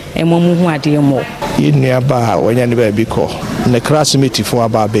adwenem emomu hu ade mo yenia ba wanya ne ba bi ko na classmate fo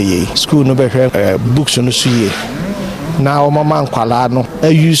aba beye school no be hwe books no suye na o mama nkwala no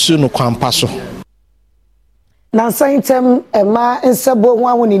ayusu no kwampa so na saintem ema nsebo ho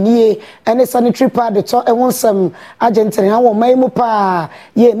awoni nie ene sanitary pad to ewonsem agentene ha wo mai mu pa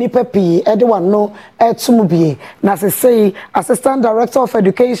ye ni papi ede wano etumubie na sesei assistant director of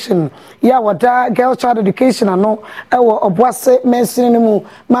education ya wada girl child education ano ewo oboase mensini mu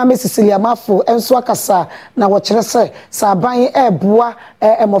mama Cecilia Mafo enso akasa na wo kire se saban eboa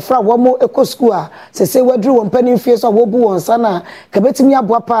emofra wo mo eco school a sesei wadru wo mpani fie so wo bu won sana kabetimi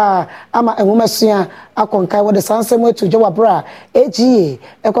aboa pa ama enwomesua akonkai wo sansem wetu jowa bra AGA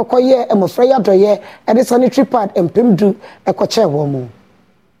ekokoye emofra ya doye ede sanitary pad empemdu ekoche wo mu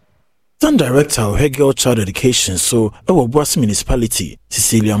Then director of Girl Child Education so ewo Boas municipality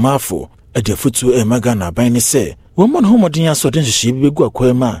Cecilia Mafo ede futu Magana ban ne se Woman homodin asodin hye bi begu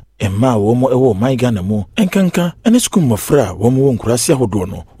akwama emma wo mo ewo my Ghana mu enkanka ene school mofra wo mo nkurase ahodo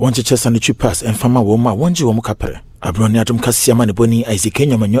no woncheche sanitary pass enfama wo ma wonje wo mo kapre abroni atom kasia ma ne boni Isaac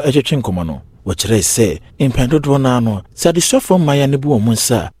Enyamanyo ejetwe nkomo no wachire se impendodo na no sadisofo maya ne bu omun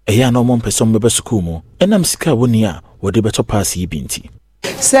sa eya na omo mpesom bebe school mu enam sika woni a wode beto pass yi binti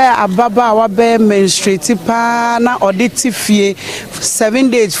say ababa wabe menstruate pa na audit fee 7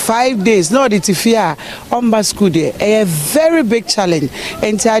 days 5 days no audit fee on school there a very big challenge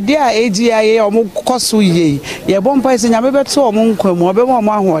enti ade a AGIA omo koso ye bompa ise nyame beto omo nkwamu obemo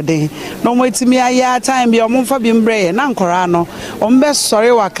omo ahoden no mo etimi aya time bi omo mfa bi mbre na nkora no ombe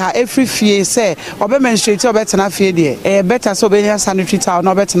sori waka every fee say obe menstruate obetena fee there better so be sanitary town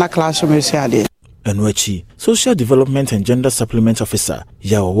no betena classroom ese Enwechi, Social Development and Gender Supplement Officer,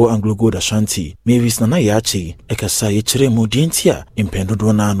 Yawo Anglo Gold Ashanti, Mavis Nana Yachi, Ekasa Yechere Mudientia, Impendo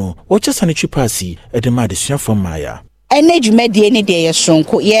Donano, Ocha Sanitary Passy, Edema de from Maya. Energy media ni de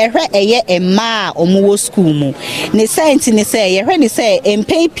yesonko ye hwe eye ema omuwo school mu ne science ni say ye hwe ni say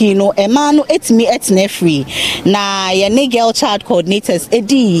empepi no ema no etimi etne free na ye ne girl child coordinators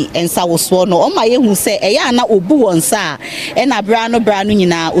edi ensa woswo no o ma ye hu say eye na obu wonsa e na bra no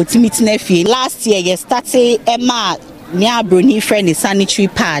nyina otimi tne free last year ye started ema ni abroni friend ni sanitary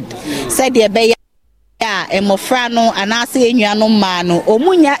pad said ye be emofrano anase enuano ma no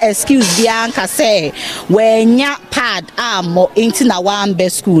omunya excuse bia nka say wenya pad amo enti na wambe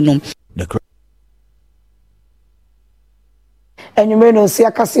school no enyume no si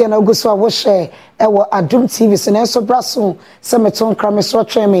akase na oguso a wo share ewo Adum TV so na so braso se meton krame so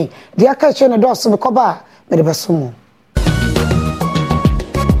tweme de aka che ne do so me koba me de beso mu.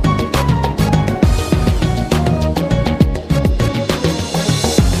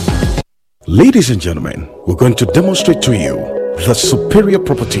 Ladies and gentlemen, we're going to demonstrate to you the superior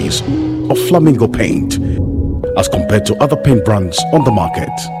properties of Flamingo paint as compared to other paint brands on the market.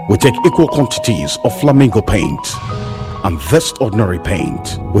 We take equal quantities of Flamingo paint and this ordinary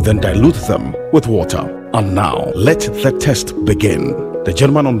paint. We then dilute them with water. And now, let the test begin. The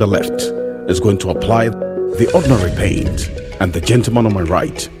gentleman on the left is going to apply the ordinary paint, and the gentleman on my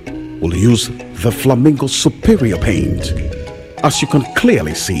right will use the Flamingo superior paint. As you can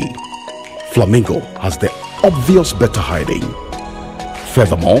clearly see, Flamingo has the obvious better hiding.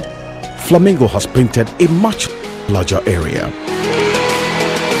 Furthermore, Flamingo has painted a much larger area.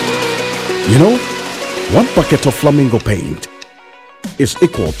 You know, 1 bucket of Flamingo paint is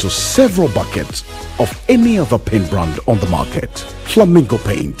equal to several buckets of any other paint brand on the market. Flamingo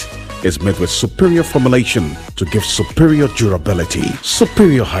paint is made with superior formulation to give superior durability,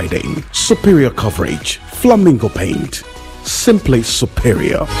 superior hiding, superior coverage. Flamingo paint, simply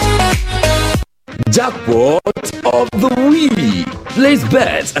superior. Jackpot of the week. Place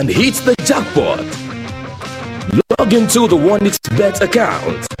bets and hit the jackpot. Log into the 1xBet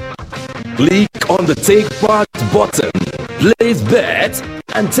account. Click on the take part button. Place bet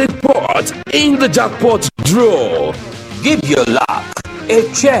and take part in the jackpot draw. Give your luck a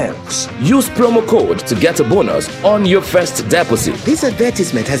chance. Use promo code to get a bonus on your first deposit. This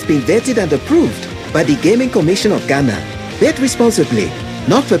advertisement has been vetted and approved by the Gaming Commission of Ghana. Bet responsibly,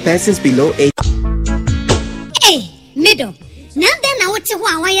 not for persons below 8. Middle. Now then, I want to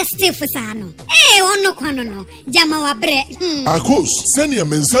why you stay for Sano. Eh, on no quano no. Jama wa bre. Akos, send your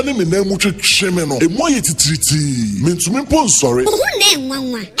men sending me name much shemeno. A moye titi. Mean to me, pon sorry. Who name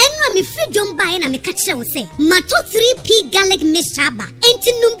one? And me free jump by and me catch you say. Mato 3P garlic mixture. Ain't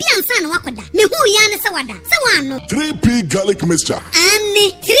Numbian San Wakoda. Me who yana sawada. Sawano. 3P garlic mixture.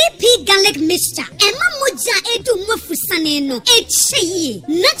 And 3P garlic mixture. And Mamuja edu mufu saneno. Eche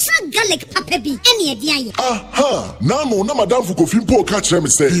natural garlic papebi. Any idea? Aha. Now no madam for coffee po catch me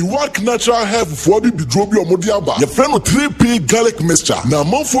say. He work natural hair for be drobi or modiaba. Your friend 3P garlic mixture. Na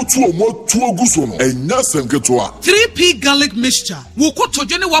man for 2 or more 2 gusono. And yasem getwa. 3P garlic mixture. Woko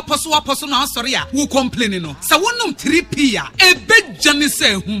tojene waposo na sorry ya. Wo complaining no. Sa wonum 3P ya. Ebe jane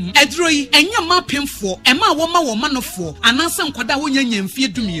se hum. Edroi enya mapemfo. Ema woma no fo. Anansa nkwada wonya nyamfie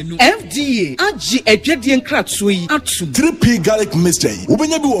dumienu. FDA agi edwede nkratso yi atum. 3P garlic mixture.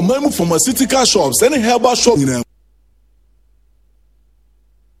 Ubenya bi wo mamu pharmaceutical shops and herbal shop nyina.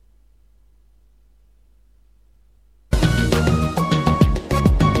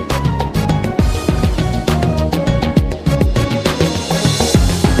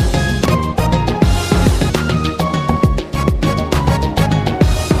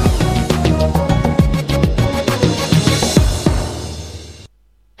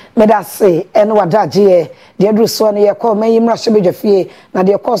 Medase eno wadaje de druso no ye ko mayimra hwebedwafie na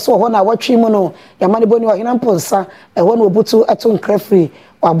de ko so ho na watwi mu no ya mane boni wa hena mponsa e ho na obutu eto nkrafri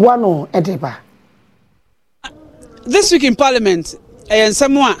waboa no edeba this week in Parliament,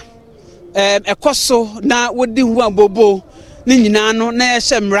 Samoa, a coso na would do one bobo, Ninano, na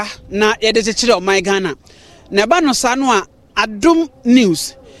Shemra, na editor of my Ghana. Nabano Sanwa, Adum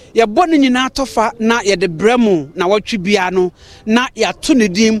News. Ya boni nyina tofa na ya de bremu na watwi biano na ya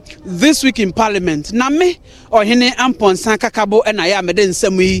tunidim this week in Parliament na me ohene amponsan kakabo na ya mede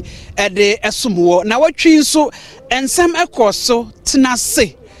nsam yi ede esomwo na watwi nso ensam ekoso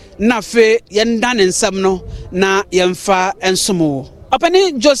tenase na fe yenda ne nsam no na yemfa ensomwo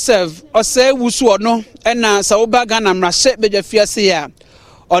Opani Joseph ose wusu ono na sawoba Ghana mrahye bejafiase ya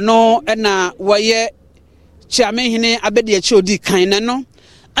ono na waye chiame hene abedi achi odi kan no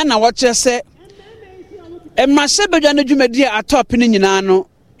ana wache se emrahye bedwa no dwumadi atop ni nyina no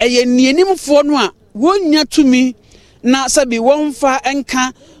eye nienimfo no a wonya tumi na sabi wonfa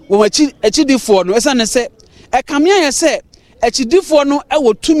enka won achidifo no esa ne se ekamia ye se achidifo no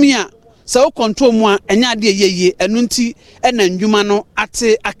ewo tumi a se wo control mu a enya de yeye enu nti ena ndwuma no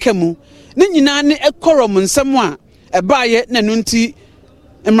ate akamu ni nyina ne ekorom nsem a ebaaye na enu nti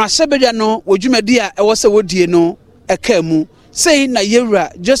emrahye bedwa no wodwumadi a ewo se wodie no akamu say na yewra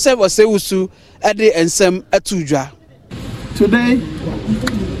Joseph Osewusu ade ensem atudwa. Today,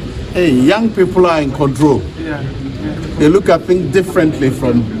 young people are in control. They look at things differently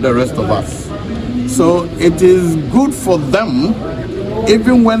from the rest of us. So it is good for them,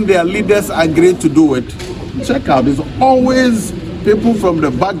 even when their leaders agree to do it. Check out, there's always people from the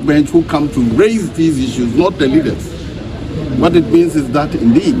backbench who come to raise these issues, not the leaders. What it means is that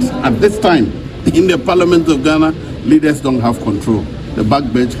indeed, at this time, in the Parliament of Ghana, leaders don't have control. The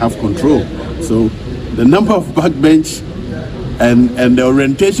backbench have control. So the number of backbench and the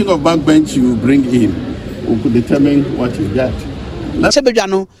orientation of backbench you bring in will determine what you get.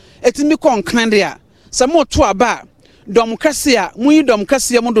 Sebejano, etimi kon krandia. Samo to aba domkasia, muyi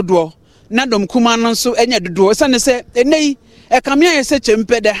domkasia mododo. Na dom kuma no so enya dodo. Esa ne se enei ekamia ye se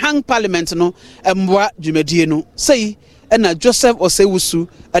chempe the hang parliament no emboa dwumadie no. Sei na Joseph Osewusu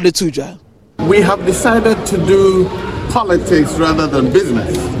adetudwa. We have decided to do politics rather than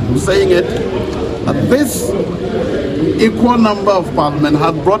business. I'm saying it, that this equal number of parliament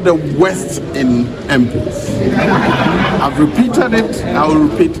has brought the West in MPs. I've repeated it, I will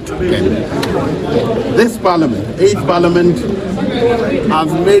repeat it again. This parliament, 8th parliament,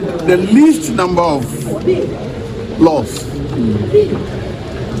 has made the least number of laws.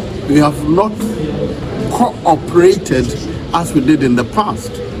 We have not cooperated as we did in the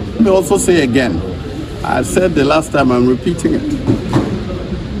past. Let me also say again, I said the last time, I'm repeating it.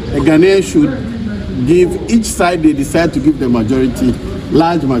 A Ghanaian should give each side they decide to give the majority,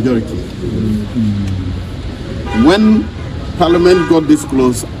 large majority. When Parliament got this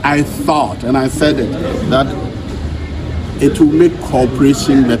close, I thought, and I said it, that it will make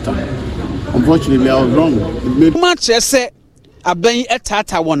cooperation better. Unfortunately, I was wrong. It made much say aben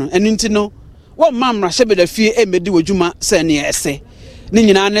etata wono enu nti no wo mamra hye da fie emedi wodwuma se ne ese ni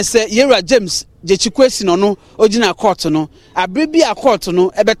nyina ne se Yera James Jechikwesi no ogina court no abrebi a court no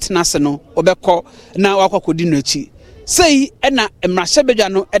ebetena se no obekọ na wakokodi no achi sei na emrahye bedwa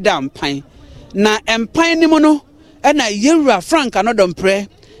no eda mpan na empan ni mu no na Yera Frank anodompre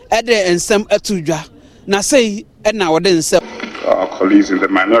ede ensem atudwa na sei na wode ensem our colleagues in the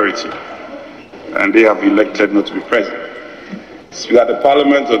minority and they have elected not to be present. So that the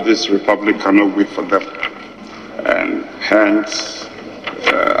parliament of this republic cannot wait for them. And hence,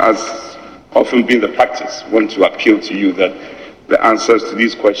 as often been the practice, want to appeal to you that the answers to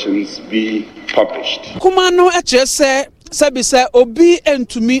these questions be published. Kumano HSA Sabisa Obi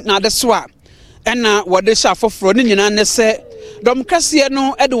entumi na deswa ena wade sha foforo ni nyina ne se domkase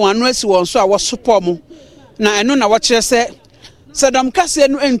no edwan no asi won so a wo support mu na eno na wo kire se domkase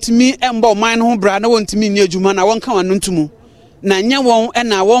no entumi emba man ho bra na wontumi ni adwuma na wonka wanu ntumu na nya won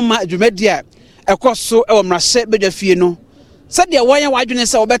ena won ma adwumadi a ekoso e wo mrahye bedwa fie no sade won ya wadwene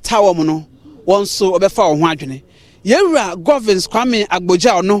se obeta wo mu no won so obefa wo ho adwene Yewura Govins Kwame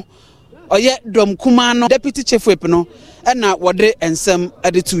Agboja ono oye dom kuma no deputy chief whip no ena wode ensem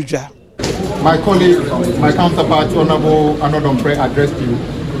adetudwa. My colleague, my counterpart, Honorable Anodompre, addressed you,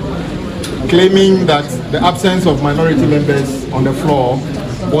 claiming that the absence of minority members on the floor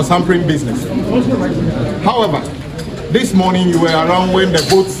was hampering business. However, this morning you were around when the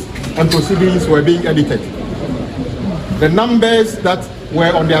votes and proceedings were being edited. The numbers that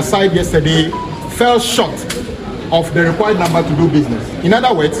were on their side yesterday fell short of the required number to do business. In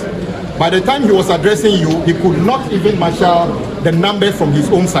other words, by the time he was addressing you, he could not even marshal the numbers from his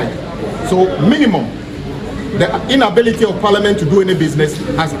own side. So minimum, the inability of Parliament to do any business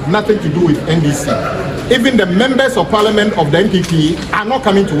has nothing to do with NDC. even the members of parliament of the NPP are not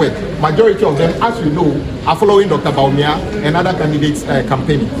coming to work. Majority of them, as you know, are following Dr. Baumia and other candidates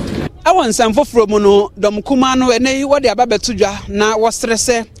campaigning. I want some for Fromono, Dom Kumano, and they what they are Babatuja, now was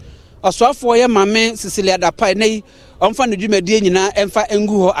stressed. A swap for your mamma, Cecilia Dapaah, Omfan Jumedina, Emfa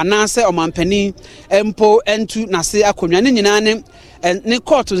Enguho, Anase, or Mampeni, Empo, Entu, Nase, Akuyanine, and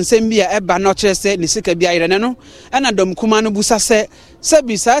Nikot and Sembia, Eba Noche, Nisika Biaranano, and Dom Kumano Busase,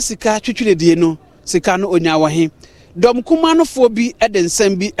 Sebisa, Sika, Chuchule Dieno, Sikano Onyawahi. Dom Kumano Fobi, Eden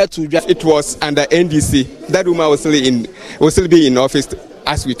Sembi, Etuja. It was under NDC. That woman was still be in office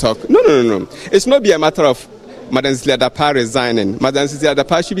as we talk. No. It's not be a matter of Madam Cecilia Dapaah resigning. Madam Cecilia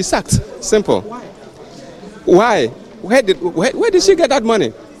Dapaah should be sacked. Simple. Why? Where did she get that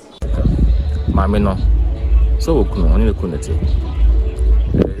money? Mami no. So we only the kunete.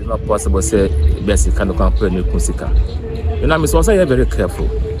 It's not possible say basic kind of company ni kunsika. You know, Miss Wasa, you're very careful.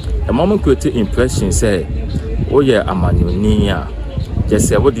 The moment create impression say, oh yeah, amanyoniya. Just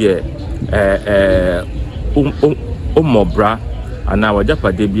say what the umobra. And now I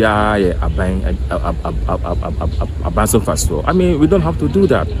mean, we don't have to do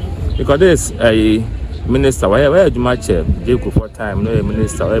that because there's a minister where you match Jacob for time, no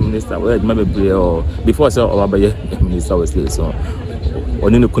minister, where maybe before so minister was there, so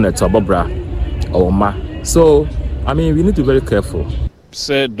so I mean, we need to be very careful.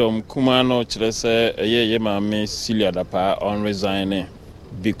 Said Dom Kumano Chilese ye mami Cecilia Dapaah on resigning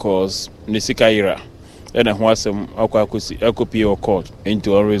because Nisikaira. And I was some copy or court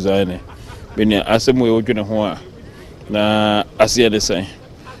into all resigning. When you ask them, we would know na as the same.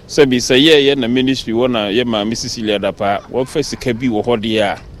 So, be say, yeah, the ministry one, yeah, my Mrs. Cecilia Dapaah, what first can be what they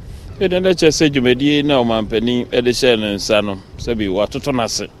are. And then I just said, you may be now, man, penny, Edison and Sanum, so be what to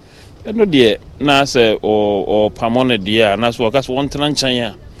Nasa. And no dear, Nasa or Pamona dear, and that's what us one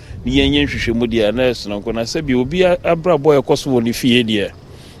tranchaya. The Indian Shumudia nurse, and I'm going to say, you will be a bra boy, of course, won't if you dear.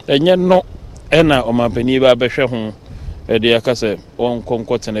 And yet, no. Ena o mampani ba behwe ho e de akase on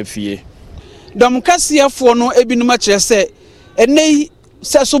konkotene fie dom kasiafo no ebinum a kire se enei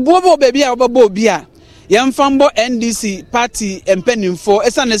se sobo bo baabi a obabo obi a yemfambo NDC party empanimfo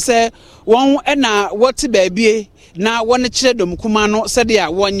esane se won ena wote baabi na won kire dom kuma no se de a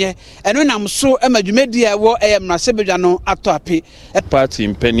wonye eno nam so emadwumedi a wo emrasebedwa no ato ape party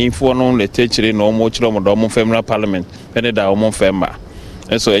empanimfo no le techire no mo kire mo do mo federal parliament ene da mo femba.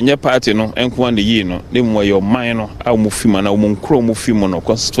 And so, any party, no, and one the year, no, they were your minor, our mufima, our munkro mufimo, no,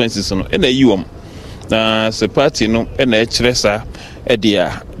 constituencies, no, and a you the party, no, and a tressa, a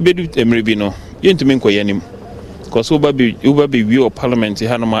dear, bedu emribino, yentimiko yenim. Because Uba be view of parliament,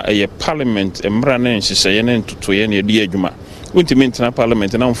 Hanama, a parliament, and Branen, she say, and to any dear Juma. Winter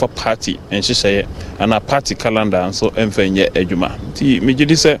parliament, and for party, and she say, and a party calendar, and so, and fenya ejuma. Ti,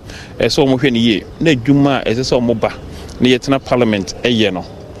 Mijidi say, a so much ye, ne Juma, as a so moba. Ni yetina parliament no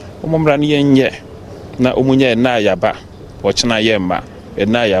omomra ni yenye na omunye na yaba ochina yemma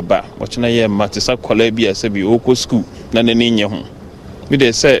na yaba ochina yemma te sa kwala bia se bi oko school na ne nye ho mi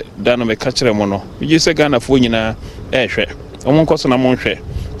de se dano me ka kire mo no yi se Ghana fo nyina ehwe omon koso na mon hwe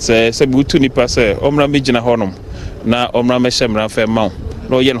se bi utu nipa se omra me gina honom na omra me hyemra fa ma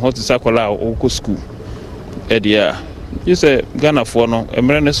no ye no ho te sa kwala oko school dia yi se Ghana fo no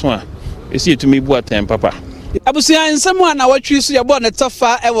emre ne so a esi etumi bu atem papa. Abusia nsemu na watwi so yebo ne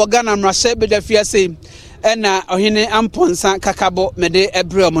tofa e wo Ghana mrase bedafia sei na ohene amponsa kakabo mede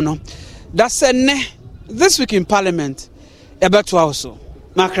ebrem no that's this week in parliament ebeto also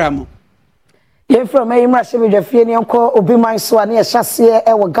makramo ye from mrase bedafia ne enko obi man so ane ye hyase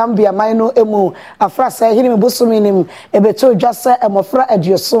e wo Gambia man no emu afrasa hini mebosominim ebeto dwase emofra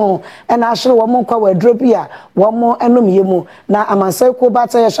adioso na ahire wo monkwa wa adrobia wo mo enom yemu na amansai ko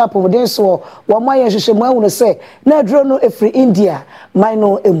bata ye shapo den so wo mo ye hwehwemu awunu se na adro no efri India man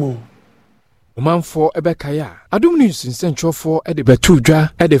no emu Omanfo ebekaya adum news nsentwofo ede betudwa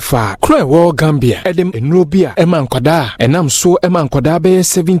ede fa kro wo Gambia ede enuro bia ema nkwada enam so ema nkwada be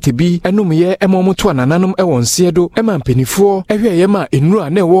 70 bi enum ye emomoto anananom ewonse do ema mpenifo ehwe ye ma enuro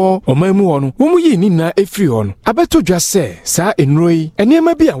na ewo omamu wono womu yi ni na efri hono abetudwa se sa enuro yi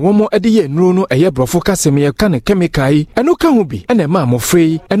enema bia womo ede ye enuro no eye brofo kasem ye ka ne chemical eno ka ho bi ena ma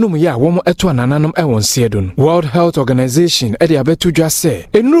mofrei enum ye a womo eto anananom ewonse do no World Health Organization ede abetudwa se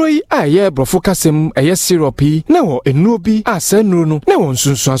enuro yi a ye brofo kasem eye syrup na wo enuro bi asa enuro no na wo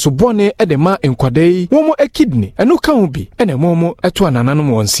nsunsuaso bone ede ma enkwadai womo kidney eno ka ho bi ena momo eto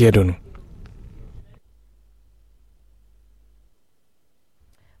anananom wonse do no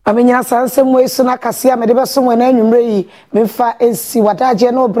Mamenyina sanse mo esu na kase a mede beso mo na anwumre yi memfa ensi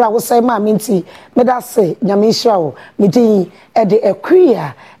wadaje na obra wo sai ma minti meda se nyame nhira wo medin e de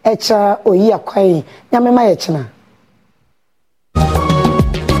ekria echa oyi akwan nyame ma ye chena.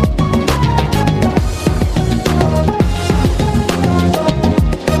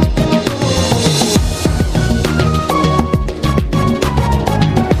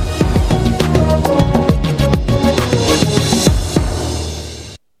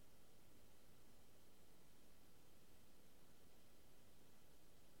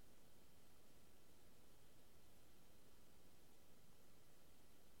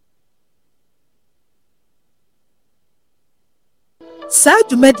 Sa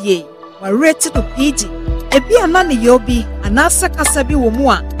dwumadie wa rate to pg ebi anane yobi anasa kasa bi wo mu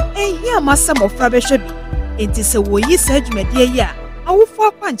a ehia masa mofra behwe bi enti se wo yi sa dwumadie yi a awofo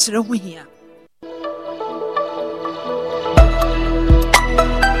akwankyere ho hia.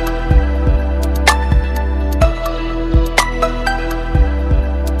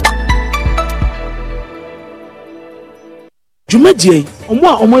 Dwumadie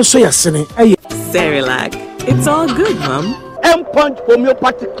omo nso yasene aye Cerelac. It's all good, Mom. M-Punch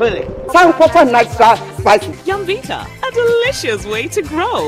homeopathic clinic. Find proper natural spices. Yumvita, a delicious way to grow.